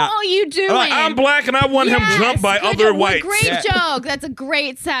like, what are you doing? I'm black, and I want him jumped by other whites. Great joke. That's a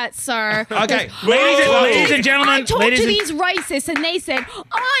great set, sir. Okay, ladies and gentlemen, I talked to these racists, and they said,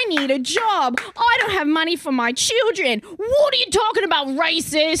 I need a job. I don't have money for my children. What are you talking about,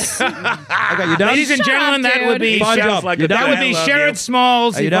 racist? Okay, you done? Ladies and gentlemen, that would be Sherrod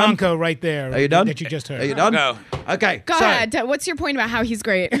Small's Ivanka right there. Are you done? That you just heard. Are you done? No. Okay. Go ahead. What's your point about how he's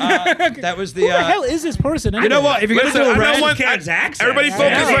great? That was the. Who the hell is this person? You know what? If you're going to do a rant, everybody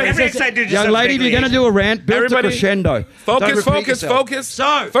focus. Young lady, if you're going to do a rant, build to crescendo. Focus.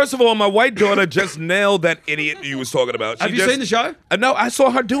 So, first of all, my white daughter just nailed that idiot you was talking about. Have you seen the show? No, I saw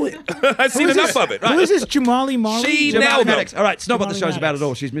her do it. I've seen enough of it. Who is this Jamali Marley? She nailed it. All right, it's not what the show's about at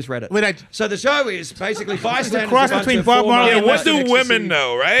all. She's misread it. So the show is basically bystanders. cross between Bob Marley and what do women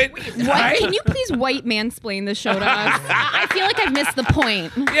know, right? Can you please white mansplain the show to us? I feel like I've missed the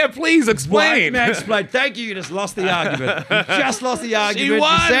point. Yeah, please explain. White mansplain. Thank you. You just lost the argument. You just lost the argument. She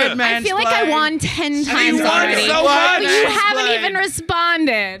won. You said mansplain. I feel like I won 10 times won already. so much. But you haven't even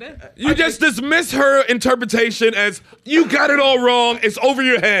responded. You just dismiss her interpretation as you got it all wrong. It's over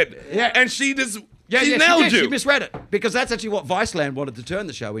your head. Yeah. And she just she nailed did. you. She misread it because that's actually what Viceland wanted to turn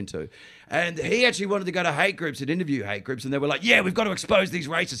the show into. And he actually wanted to go to hate groups and interview hate groups, and they were like, yeah, we've got to expose these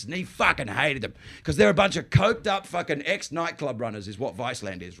racists. And he fucking hated them because they're a bunch of coked up fucking ex-nightclub runners is what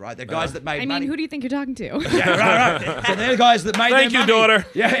Viceland is, right? They're guys that made money. Who do you think you're talking to? Yeah, right. So they're the guys that made Thank their you, money. daughter.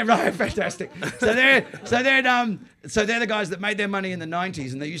 Yeah, right, fantastic. So they're the guys that made their money in the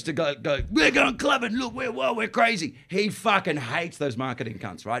 90s, and they used to go we're going clubbing, look, we're crazy. He fucking hates those marketing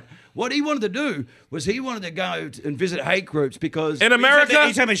cunts, right? What he wanted to do was he wanted to go and visit hate groups because... In America? You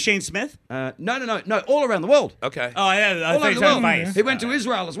talking about Shane Smith? No, all around the world. Okay. Oh, yeah. I All thought over you the were world. Vice. He went to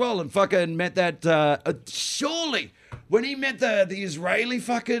Israel as well and fucking met that. Surely, when he met the Israeli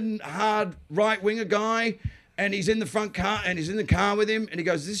fucking hard right winger guy, and he's in the front car and he's in the car with him, and he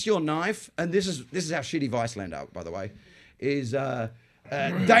goes, "Is this your knife?" And this is how shitty Viceland are, by the way. Is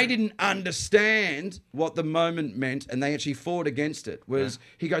they didn't understand what the moment meant, and they actually fought against it.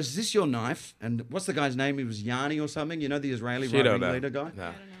 He goes, "Is this your knife?" And what's the guy's name? He was Yanni or something. You know, the Israeli right-wing leader guy.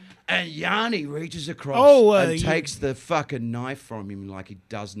 No. And Yanni reaches across and takes the fucking knife from him like he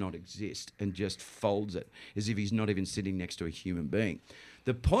does not exist and just folds it as if he's not even sitting next to a human being.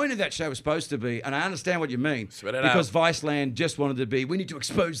 The point of that show was supposed to be, and I understand what you mean, because Viceland just wanted to be, we need to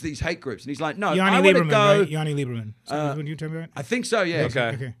expose these hate groups. And he's like, no, Yanni I want to Lieberman, go... right? Yanni Lieberman. So what you talking about? I think so, yeah.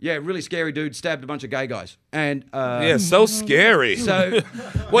 Okay. Yeah, really scary dude, stabbed a bunch of gay guys. And yeah, so scary. So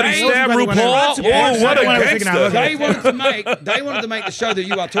what, he stabbed RuPaul? Oh, what a gangster. They wanted to make the show that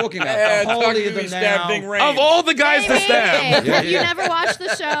you are talking about holier than thou. Of all the guys to stab. Have you never watched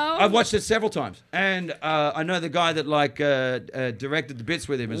the show? I've watched it several times, and I know the guy that directed the bits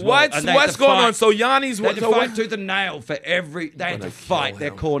with him as well. What's going on? So Yanni's they had to fight tooth and nail for every. They had to fight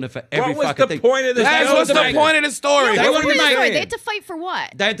their corner for every What was fucking the thing. point of this? What's the point of the story? They wanted to make. They had to fight for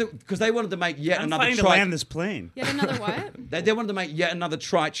what? They had to because they wanted to make yet another fighting to land this plane. Yet another what? They wanted to make yet another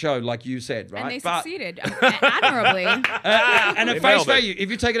trite show, like you said, right? And they succeeded admirably. And at face value, if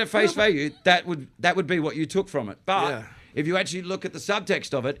you take it at face value, that would be what you took from it. But if you actually look at the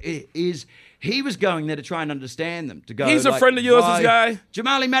subtext of it, it is he was going there to try and understand them. To go, he's a friend of yours, this guy?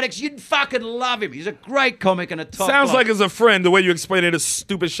 Jamali Maddox, you'd fucking love him. He's a great comic and a top Sounds bloke. like it's a friend, the way you explained it, a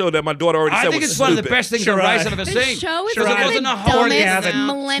stupid show that my daughter already said was I think it's stupid. one of the best things a race I've ever The seen. show is Because one it of wasn't the a whole dumbest,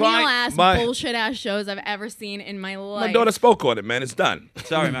 millennial-ass, My- bullshit-ass shows I've ever seen in my life. My daughter spoke on it, man. It's done.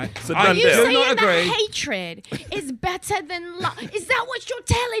 Sorry, mate. It's a I done do deal. Saying not agree. that hatred is better than love. Is that what you're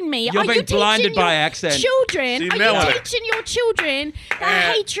telling me? You're Are being you blinded teaching by your accent. children? She's Are nailing you it. teaching your children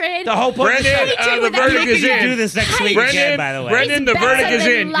that hatred? The whole point of the show. Brendan, the verdict is in. Do this next week again, by the way. Brendan, the It's better verdict is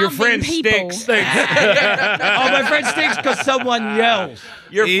than in. Your loving friend people. stinks. Oh, my friend stinks because someone yells.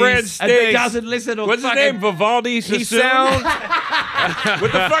 Your friend And stinks. doesn't listen. Or What's his fucking- name? Vivaldi Sassoon? sounds-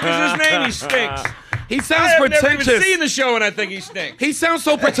 What the fuck is his name? He stinks. He sounds I have never pretentious. even seen the show, and I think he stinks. He sounds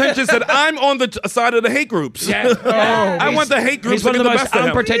so pretentious that I'm on the side of the hate groups. Yeah. I want the hate groups He's one to of get the the most best of him.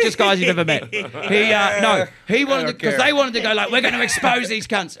 unpretentious guys you've ever met. He wanted because they wanted to go like, we're going to expose these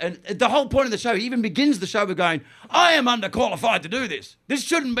cunts, and the whole point of the show, he even begins the show with going, I am underqualified to do this. This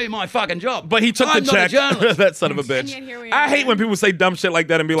shouldn't be my fucking job. But he took I'm the not a check. journalist. That son of a bitch. I hate when people say dumb shit like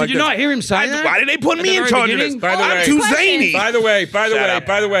that and be like, Did you not hear him say that? Why did they put At me the in very charge of this? beginning? By the I'm way, too zany. By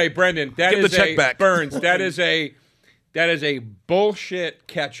the way, Brendan, that Give is the check back. Burns. That is a bullshit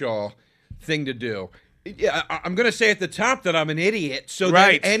catch-all thing to do. Yeah, I'm going to say at the top that I'm an idiot, so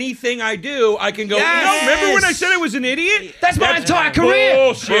that anything I do, I can go. Yes. Remember when I said I was an idiot? That's my entire career.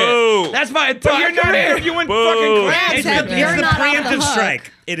 Bullshit. Boo. That's my But entire you're not career. arguing Boo. fucking It's crap. the, You're it's the not off the preemptive hook.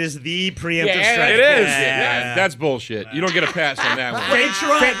 strike. It is the preemptive Yeah, strike. it is. Yeah, that's bullshit. You don't get a pass on that one. They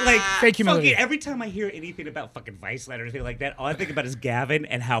try, like, fake humility. fucking, every time I hear anything about fucking Viceland or anything like that, all I think about is Gavin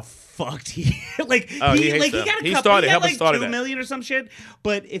and how fucked he like. Oh, he he hates like them. he got a He couple. started- He had helped like started 2 that. million or some shit.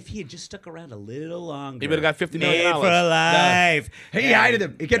 But if he had just stuck around a little longer, He would've got $50 million. Made for life. He hated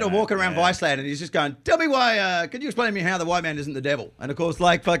him. He kept on walking around Viceland, and he's just going, "Tell me why? Can you explain to me how the white man isn't the devil?" And of course,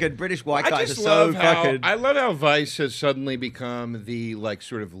 like fucking British white I guys just are so love how fucking. I love how Vice has suddenly become the like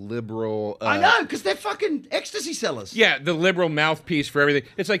sort of liberal. I know, because they're fucking ecstasy sellers. Yeah, the liberal mouthpiece for everything.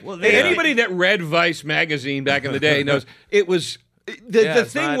 It's like anybody that read Vice magazine back in the day knows it was the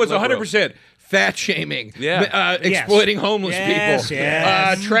it's thing not was liberal. 100% fat shaming, Yeah. exploiting homeless Yes, people,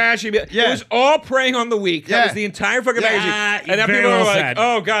 yes. trashing. It was all preying on the weak. That was the entire fucking magazine. And now very people are well like, said.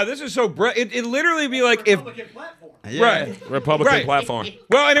 "Oh God, this is so." It literally be like if. Right. Republican Right. platform.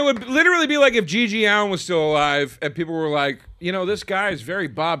 Well, and it would literally be like if Gigi Allen was still alive and people were like, you know, this guy is very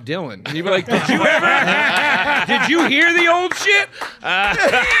Bob Dylan. And you'd be like, did you ever? Did you hear the old shit?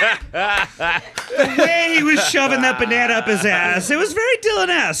 The way he was shoving that banana up his ass, it was very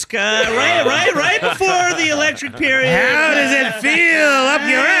Dylan-esque. Right before the electric period. How does it feel up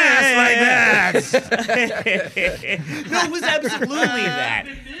your ass like that? No, it was absolutely that.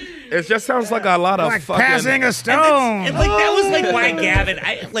 It just sounds like a lot of Like fucking passing a stone. And like that was like why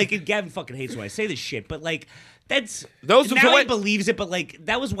Gavin. Gavin fucking hates when I say this shit, but like that's Those- now so he what- believes it. But like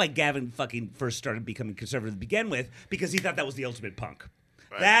that was why Gavin fucking first started becoming conservative to begin with, because he thought that was the ultimate punk.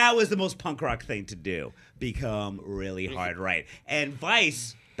 That was the most punk rock thing to do. Become really hard right. And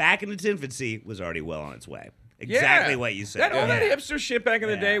Vice, back in its infancy, was already well on its way. Exactly what you said. All that hipster shit back in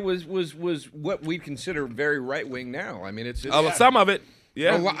the day was what we consider very right wing now. I mean, it's some of it.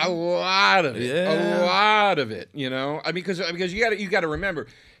 Yeah, a lot of it. Yeah. A lot of it. You know, I mean, because you got to remember,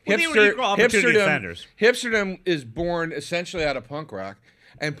 Well, they were equal opportunity offenders. hipsterdom is born essentially out of punk rock.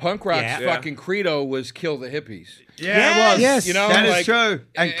 And punk rock's fucking credo was kill the hippies. Yeah, it was. Yes. You know, That is like- true.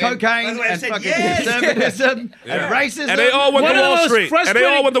 And cocaine That's why I and said fucking yes. conservatism and racism. And they all went to Wall Street. And they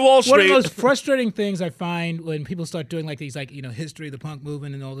all went to Wall One of Street. the most frustrating things I find when people start doing like these, like, you know, history of the punk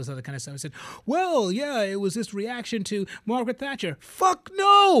movement and all this other kind of stuff. I said, well, yeah, it was this reaction to Margaret Thatcher. Fuck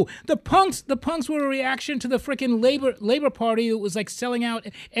no! The punks were a reaction to the freaking Labor Party that was like selling out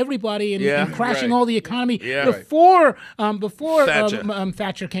everybody and crashing all the economy before Thatcher.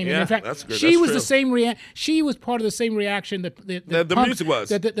 Thatcher came in. Yeah, In fact, that's good. she That's was true. the same She was part of the same reaction that The punk- music was.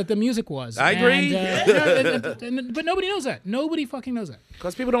 That the music was. I agree. But nobody knows that. Nobody fucking knows that.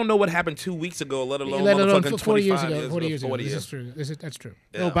 Because people don't know what happened 2 weeks ago, let alone Let alone motherfucking 40 years 25 ago. 40 years ago. 40 This years. is true. That's true.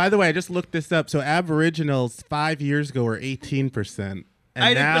 Oh, by the way, I just looked this up. So Aboriginals 5 years ago were 18%.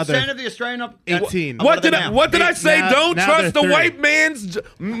 And now 80% they're of the Australian 18. What did I say? Now- Don't now trust they're the 30. white man's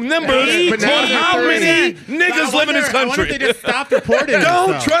numbers But now on they're how 30. many niggas live in this I wonder country. if they just stopped reporting this,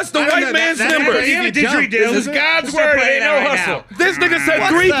 Don't though. trust the I don't white know, man's that's numbers. crazy Yeah, jump, didgeridoo. isn't This is it? God's Start word. playing Ain't that no right hustle. This nigga said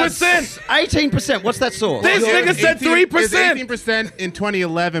 3%. 18%. What's that source? This nigga said 3%. 18% in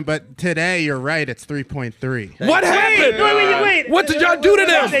 2011, but today you're right. It's 3.3. What happened? Wait. What did y'all do to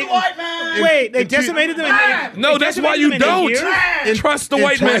them? Wait, they decimated them. No, that's why you don't trust the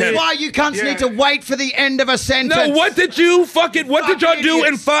white That's man. why you cunts need to wait for the end of a sentence. No, what did you what did y'all do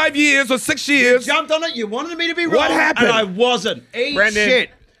in 5 years or 6 years? Jumped on it. You wanted me to be wrong. What happened? And I wasn't. Eat Brendan, shit.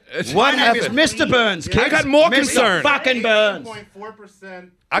 What My name is happened? Mr. Burns. Kids. I got more Mr. concern. Fucking Burns. 4%.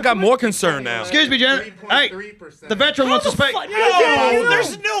 I got more concern now. Excuse me, Jen. Hey, 3.3%. the veteran wants to speak. No,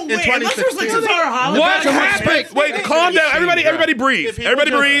 there's no way. Unless there's like some sort of holiday. What happened? Wait, calm down. Everybody breathe.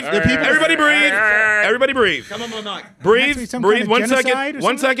 Everybody breathe. Everybody breathe. Everybody breathe. Come on, my mic. Breathe. some Breathe. kind of 1 genocide second. or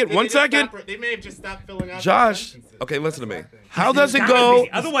 1 something? second. 1 second. They may have just stopped filling out Josh, the sentences. Okay, listen to me. How does it go?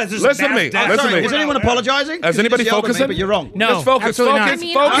 Otherwise, there's listen to me. mass Listen to me. Is anyone apologizing? Is anybody focusing? But you're wrong. No, Let's focus. absolutely not. I Focus.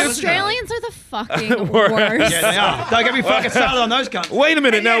 mean, Focus. Australians are the fucking worst. Yeah, they are. Don't get me fucking started on those cunts. Wait a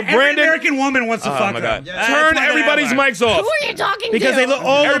minute now, Every Brandon. American woman wants to Oh fuck my her. God. Yeah, Turn that's why everybody's they are. mics off. Who are you talking Because to? they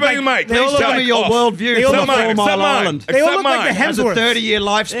all look Everybody's like mic. they all Please look tell Tell like me your off. worldview They all from a look like 4 Mile except mine. Island. they all Except look like mine. the Has a Hemsworths. 30-year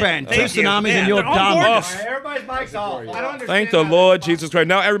lifespan. Two Thank you. tsunamis Yeah, and you're they're all done. gorgeous. Everybody's mics off. I don't understand. Thank the Lord Jesus Christ.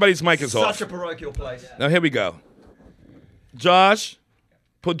 Now everybody's mic is off. Such a parochial place. Now here we go. Josh,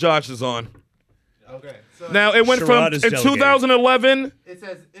 put Josh's on. Okay. So Now it went from Sherrod is in delegating. it 2011.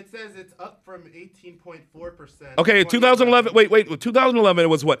 says it's up from 18.4%. Okay, 2011. Wait. 2011 it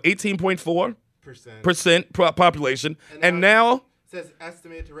was what? 18.4% population, and now. It says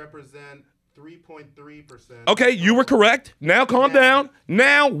estimated to represent 3.3%. Okay, you were correct. Now calm down.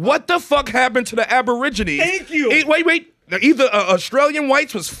 Now what the fuck happened to the Aborigines? Thank you. Wait. Now, either Australian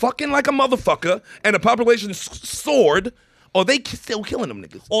whites was fucking like a motherfucker, and the population soared. Or they still killing them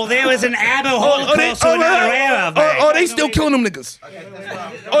niggas. Or there was an Abba Holocaust in Iran. Or they still killing them niggas.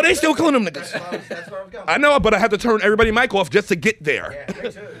 Oh, they still killing them niggas. I know, but I have to turn everybody mic off just to get there.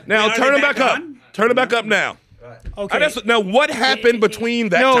 Now Are turn they it back back up. on? Turn it back up now. Okay. Now what happened between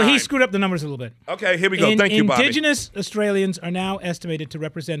that No, time? he screwed up the numbers a little bit. Okay, here we go. Thank you, Bobby. Indigenous Australians are now estimated to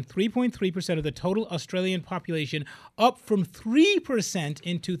represent 3.3% of the total Australian population, up from 3%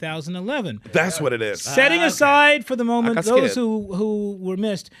 in 2011. That's what it is. Setting aside for the moment got those scared. who were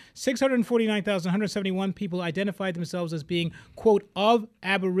missed, 649,171 people identified themselves as being, quote, of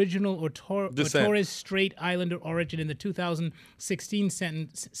Aboriginal or Descent. Torres Strait Islander origin in the 2016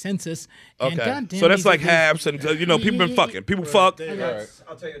 census. And Okay, goddamn so that's these like are- halves, and people been fucking. People fuck.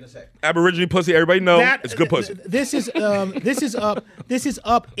 I'll tell you in a sec. Aborigine pussy. Everybody know it's good pussy. This is up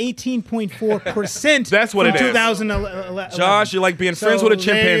 18.4%. That's what from it is. 2011. Josh, you're like being friends with a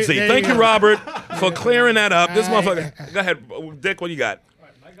chimpanzee. Thank you, Robert, for clearing that up. This motherfucker. Go ahead, Dick. What you got?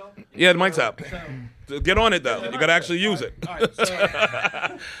 Yeah, the mic's up. Get on it though. You gotta actually use it. It's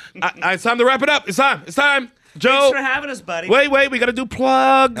time to wrap it up. It's time. Joe. Thanks for having us, buddy. Wait. We gotta do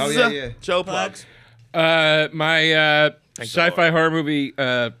plugs. Oh, yeah. Joe plugs. My sci-fi horror movie,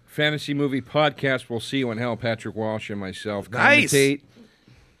 fantasy movie podcast. We'll see you in hell. Patrick Walsh and myself Nice. commentate,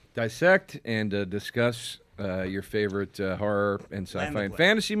 dissect, and discuss your favorite horror and sci-fi and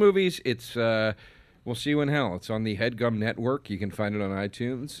fantasy movies. It's We'll See You in Hell. It's on the HeadGum Network. You can find it on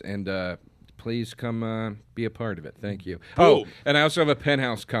iTunes, and please come be a part of it. Thank you. Oh, and I also have a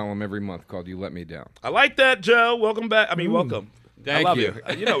Penthouse column every month called You Let Me Down. I like that, Joe. Welcome back. I mean, welcome. Thank I love you.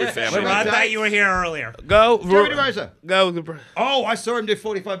 You know we're family. I thought you were here earlier. Go. Joey DeRosa. Go. Oh, I saw him do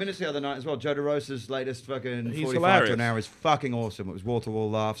 45 minutes the other night as well. Joe DeRosa's latest fucking He's 45 hilarious. to an hour is fucking awesome. It was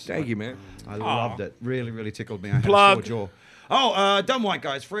wall-to-wall laughs. Thank you, man. I loved it. Really, really tickled me. I had Plug. a sore jaw. Oh, Dumb White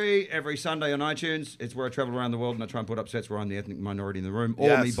Guys, free every Sunday on iTunes. It's where I travel around the world and I try and put up sets where I'm the ethnic minority in the room, or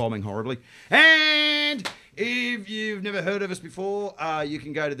Yes. me bombing horribly. And if you've never heard of us before, you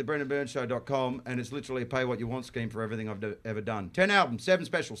can go to thebrendanburnshow.com, and it's literally a pay what you want scheme for everything I've ever done. 10 albums, 7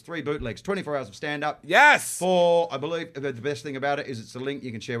 specials, 3 bootlegs, 24 hours of stand-up. Yes. For, I believe, the best thing about it is it's a link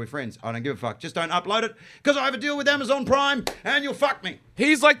you can share with friends. I don't give a fuck. Just don't upload it, because I have a deal with Amazon Prime, and you'll fuck me.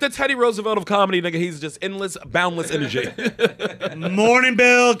 He's like the Teddy Roosevelt of comedy, nigga. He's just endless, boundless energy. Morning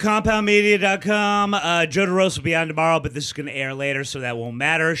Bill, compoundmedia.com. Joe DeRosa will be on tomorrow, but this is going to air later, so that won't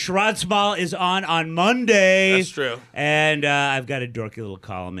matter. Sherrod Small is on Monday. That's true. And I've got a dorky little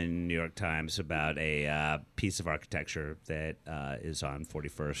column in New York Times about a piece of architecture that is on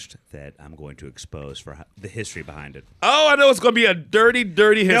 41st that I'm going to expose for the history behind it. Oh, I know it's going to be a dirty,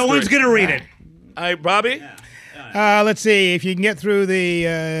 dirty history. No one's going to read it. All right, Bobby? Let's see. If you can get through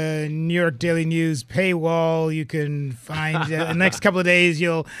the New York Daily News paywall, you can find in the next couple of days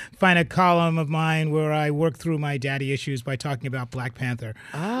you'll find a column of mine where I work through my daddy issues by talking about Black Panther.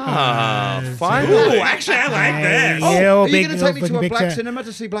 Finally. Ooh, actually, I like this. Are you going to take me to a black cinema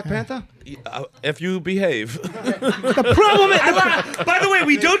to see Black Panther? If you behave. The problem is, By the way,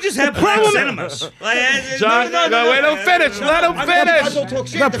 we don't just have black cinemas. John, no, wait, don't finish. Let him finish.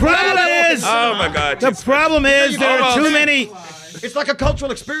 the problem is, Oh, my God. the problem is there are too many. It's like a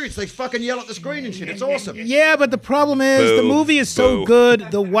cultural experience. They fucking yell at the screen and shit. It's awesome. Yeah, but the problem is the Boo, movie is so boo.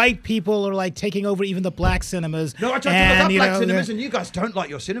 good. The white people are like taking over even the black cinemas. No, I tried to and, look up you black know, cinemas, and you guys don't like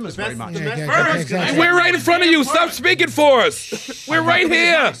your cinemas very much. exactly. We're right in front of you. Stop speaking for us. We're right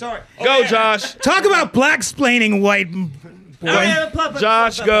here. Sorry. Go, Josh. Talk about black-splaining white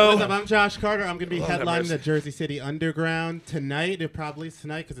Josh, go. What's up? I'm Josh Carter. I'm going to be have headlining mercy. the Jersey City Underground tonight. It probably is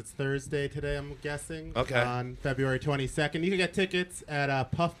tonight because it's Thursday today, I'm guessing. Okay. On February 22nd. You can get tickets at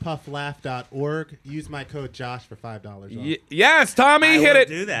puffpufflaugh.org. Use my code Josh for $5 off. Yes, Tommy, I hit will it.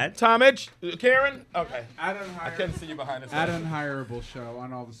 do that. Tommy, Karen? Okay. At I couldn't see you behind us. At Unhireable Show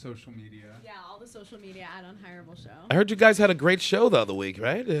on all the social media. Yeah, all the social media at Unhireable Show. I heard you guys had a great show the other week,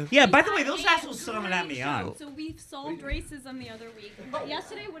 right? Yeah, by the way, those assholes still haven't had me on. So we solved racism the other week. But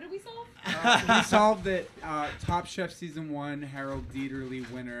yesterday, what did we solve? We solved that Top Chef Season 1 Harold Dieterle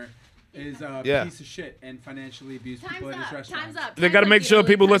winner is a Yeah. piece of shit and financially abused people at his restaurant. Time's up. They got to make sure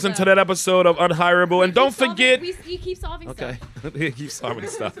people listen to that episode of Unhireable. And don't forget. You keep solving Okay. stuff. He keeps solving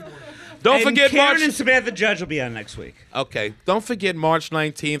stuff. Don't And forget Karen March. and Samantha Judge will be on next week. Okay. Don't forget March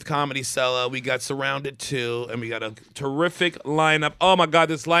 19th, Comedy Cellar. We got Surrounded 2, and we got a terrific lineup. Oh, my God.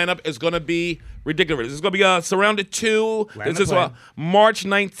 This lineup is going to be ridiculous. This is going to be Surrounded 2. This is March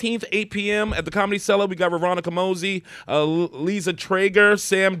 19th, 8 p.m. at the Comedy Cellar. We got Veronica Mosey, Lisa Traeger,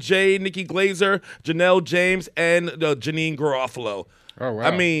 Sam J, Nikki Glazer, Janelle James, and Janine Garofalo. Oh, wow.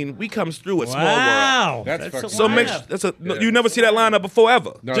 I mean, we comes through with Small Wow. World. That's fucking So make you never see that lineup before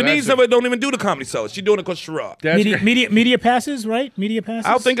ever. No, Janine's that's never don't even do the Comedy Cellar. She doing it because Sherrod. Media passes, right? Media passes.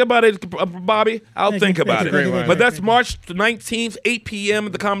 I'll think about it, Bobby. I'll think about it. Thank you. But that's March 19th, 8 p.m.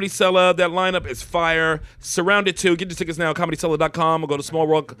 at the Comedy Cellar. That lineup is fire. Surrounded 2. Get your tickets now at ComedyCellar.com or go to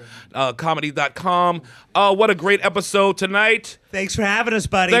smallworldcomedy.com. Oh, what a great episode tonight. Thanks for having us,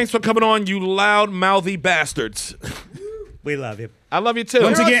 buddy. Thanks for coming on, you loud, mouthy bastards. We love you. I love you too.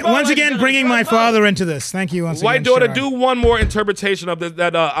 Once again, bringing my father into this. Thank you once White again. daughter, Sherrod. do one more interpretation of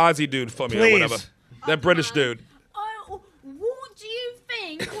that Aussie dude for me or Please. whatever. That British dude. Oh, what do you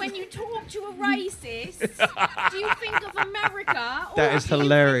think when you talk to a racist? Do you think of America? Or That is do you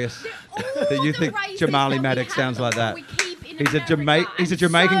hilarious. think That you think Jamali Maddox sounds like that. He's a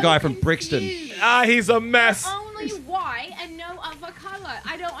Jamaican guy from Brixton. He's a mess. Only white and no other color.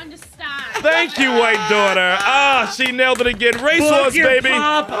 I don't understand. Thank you, white daughter. She nailed it again. Racehorse, your baby.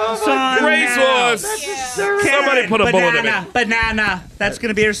 pop song Racehorse. now. Somebody put a bullet in me. Banana. That's going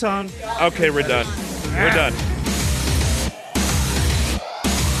to be your song. Okay, we're done. We're done.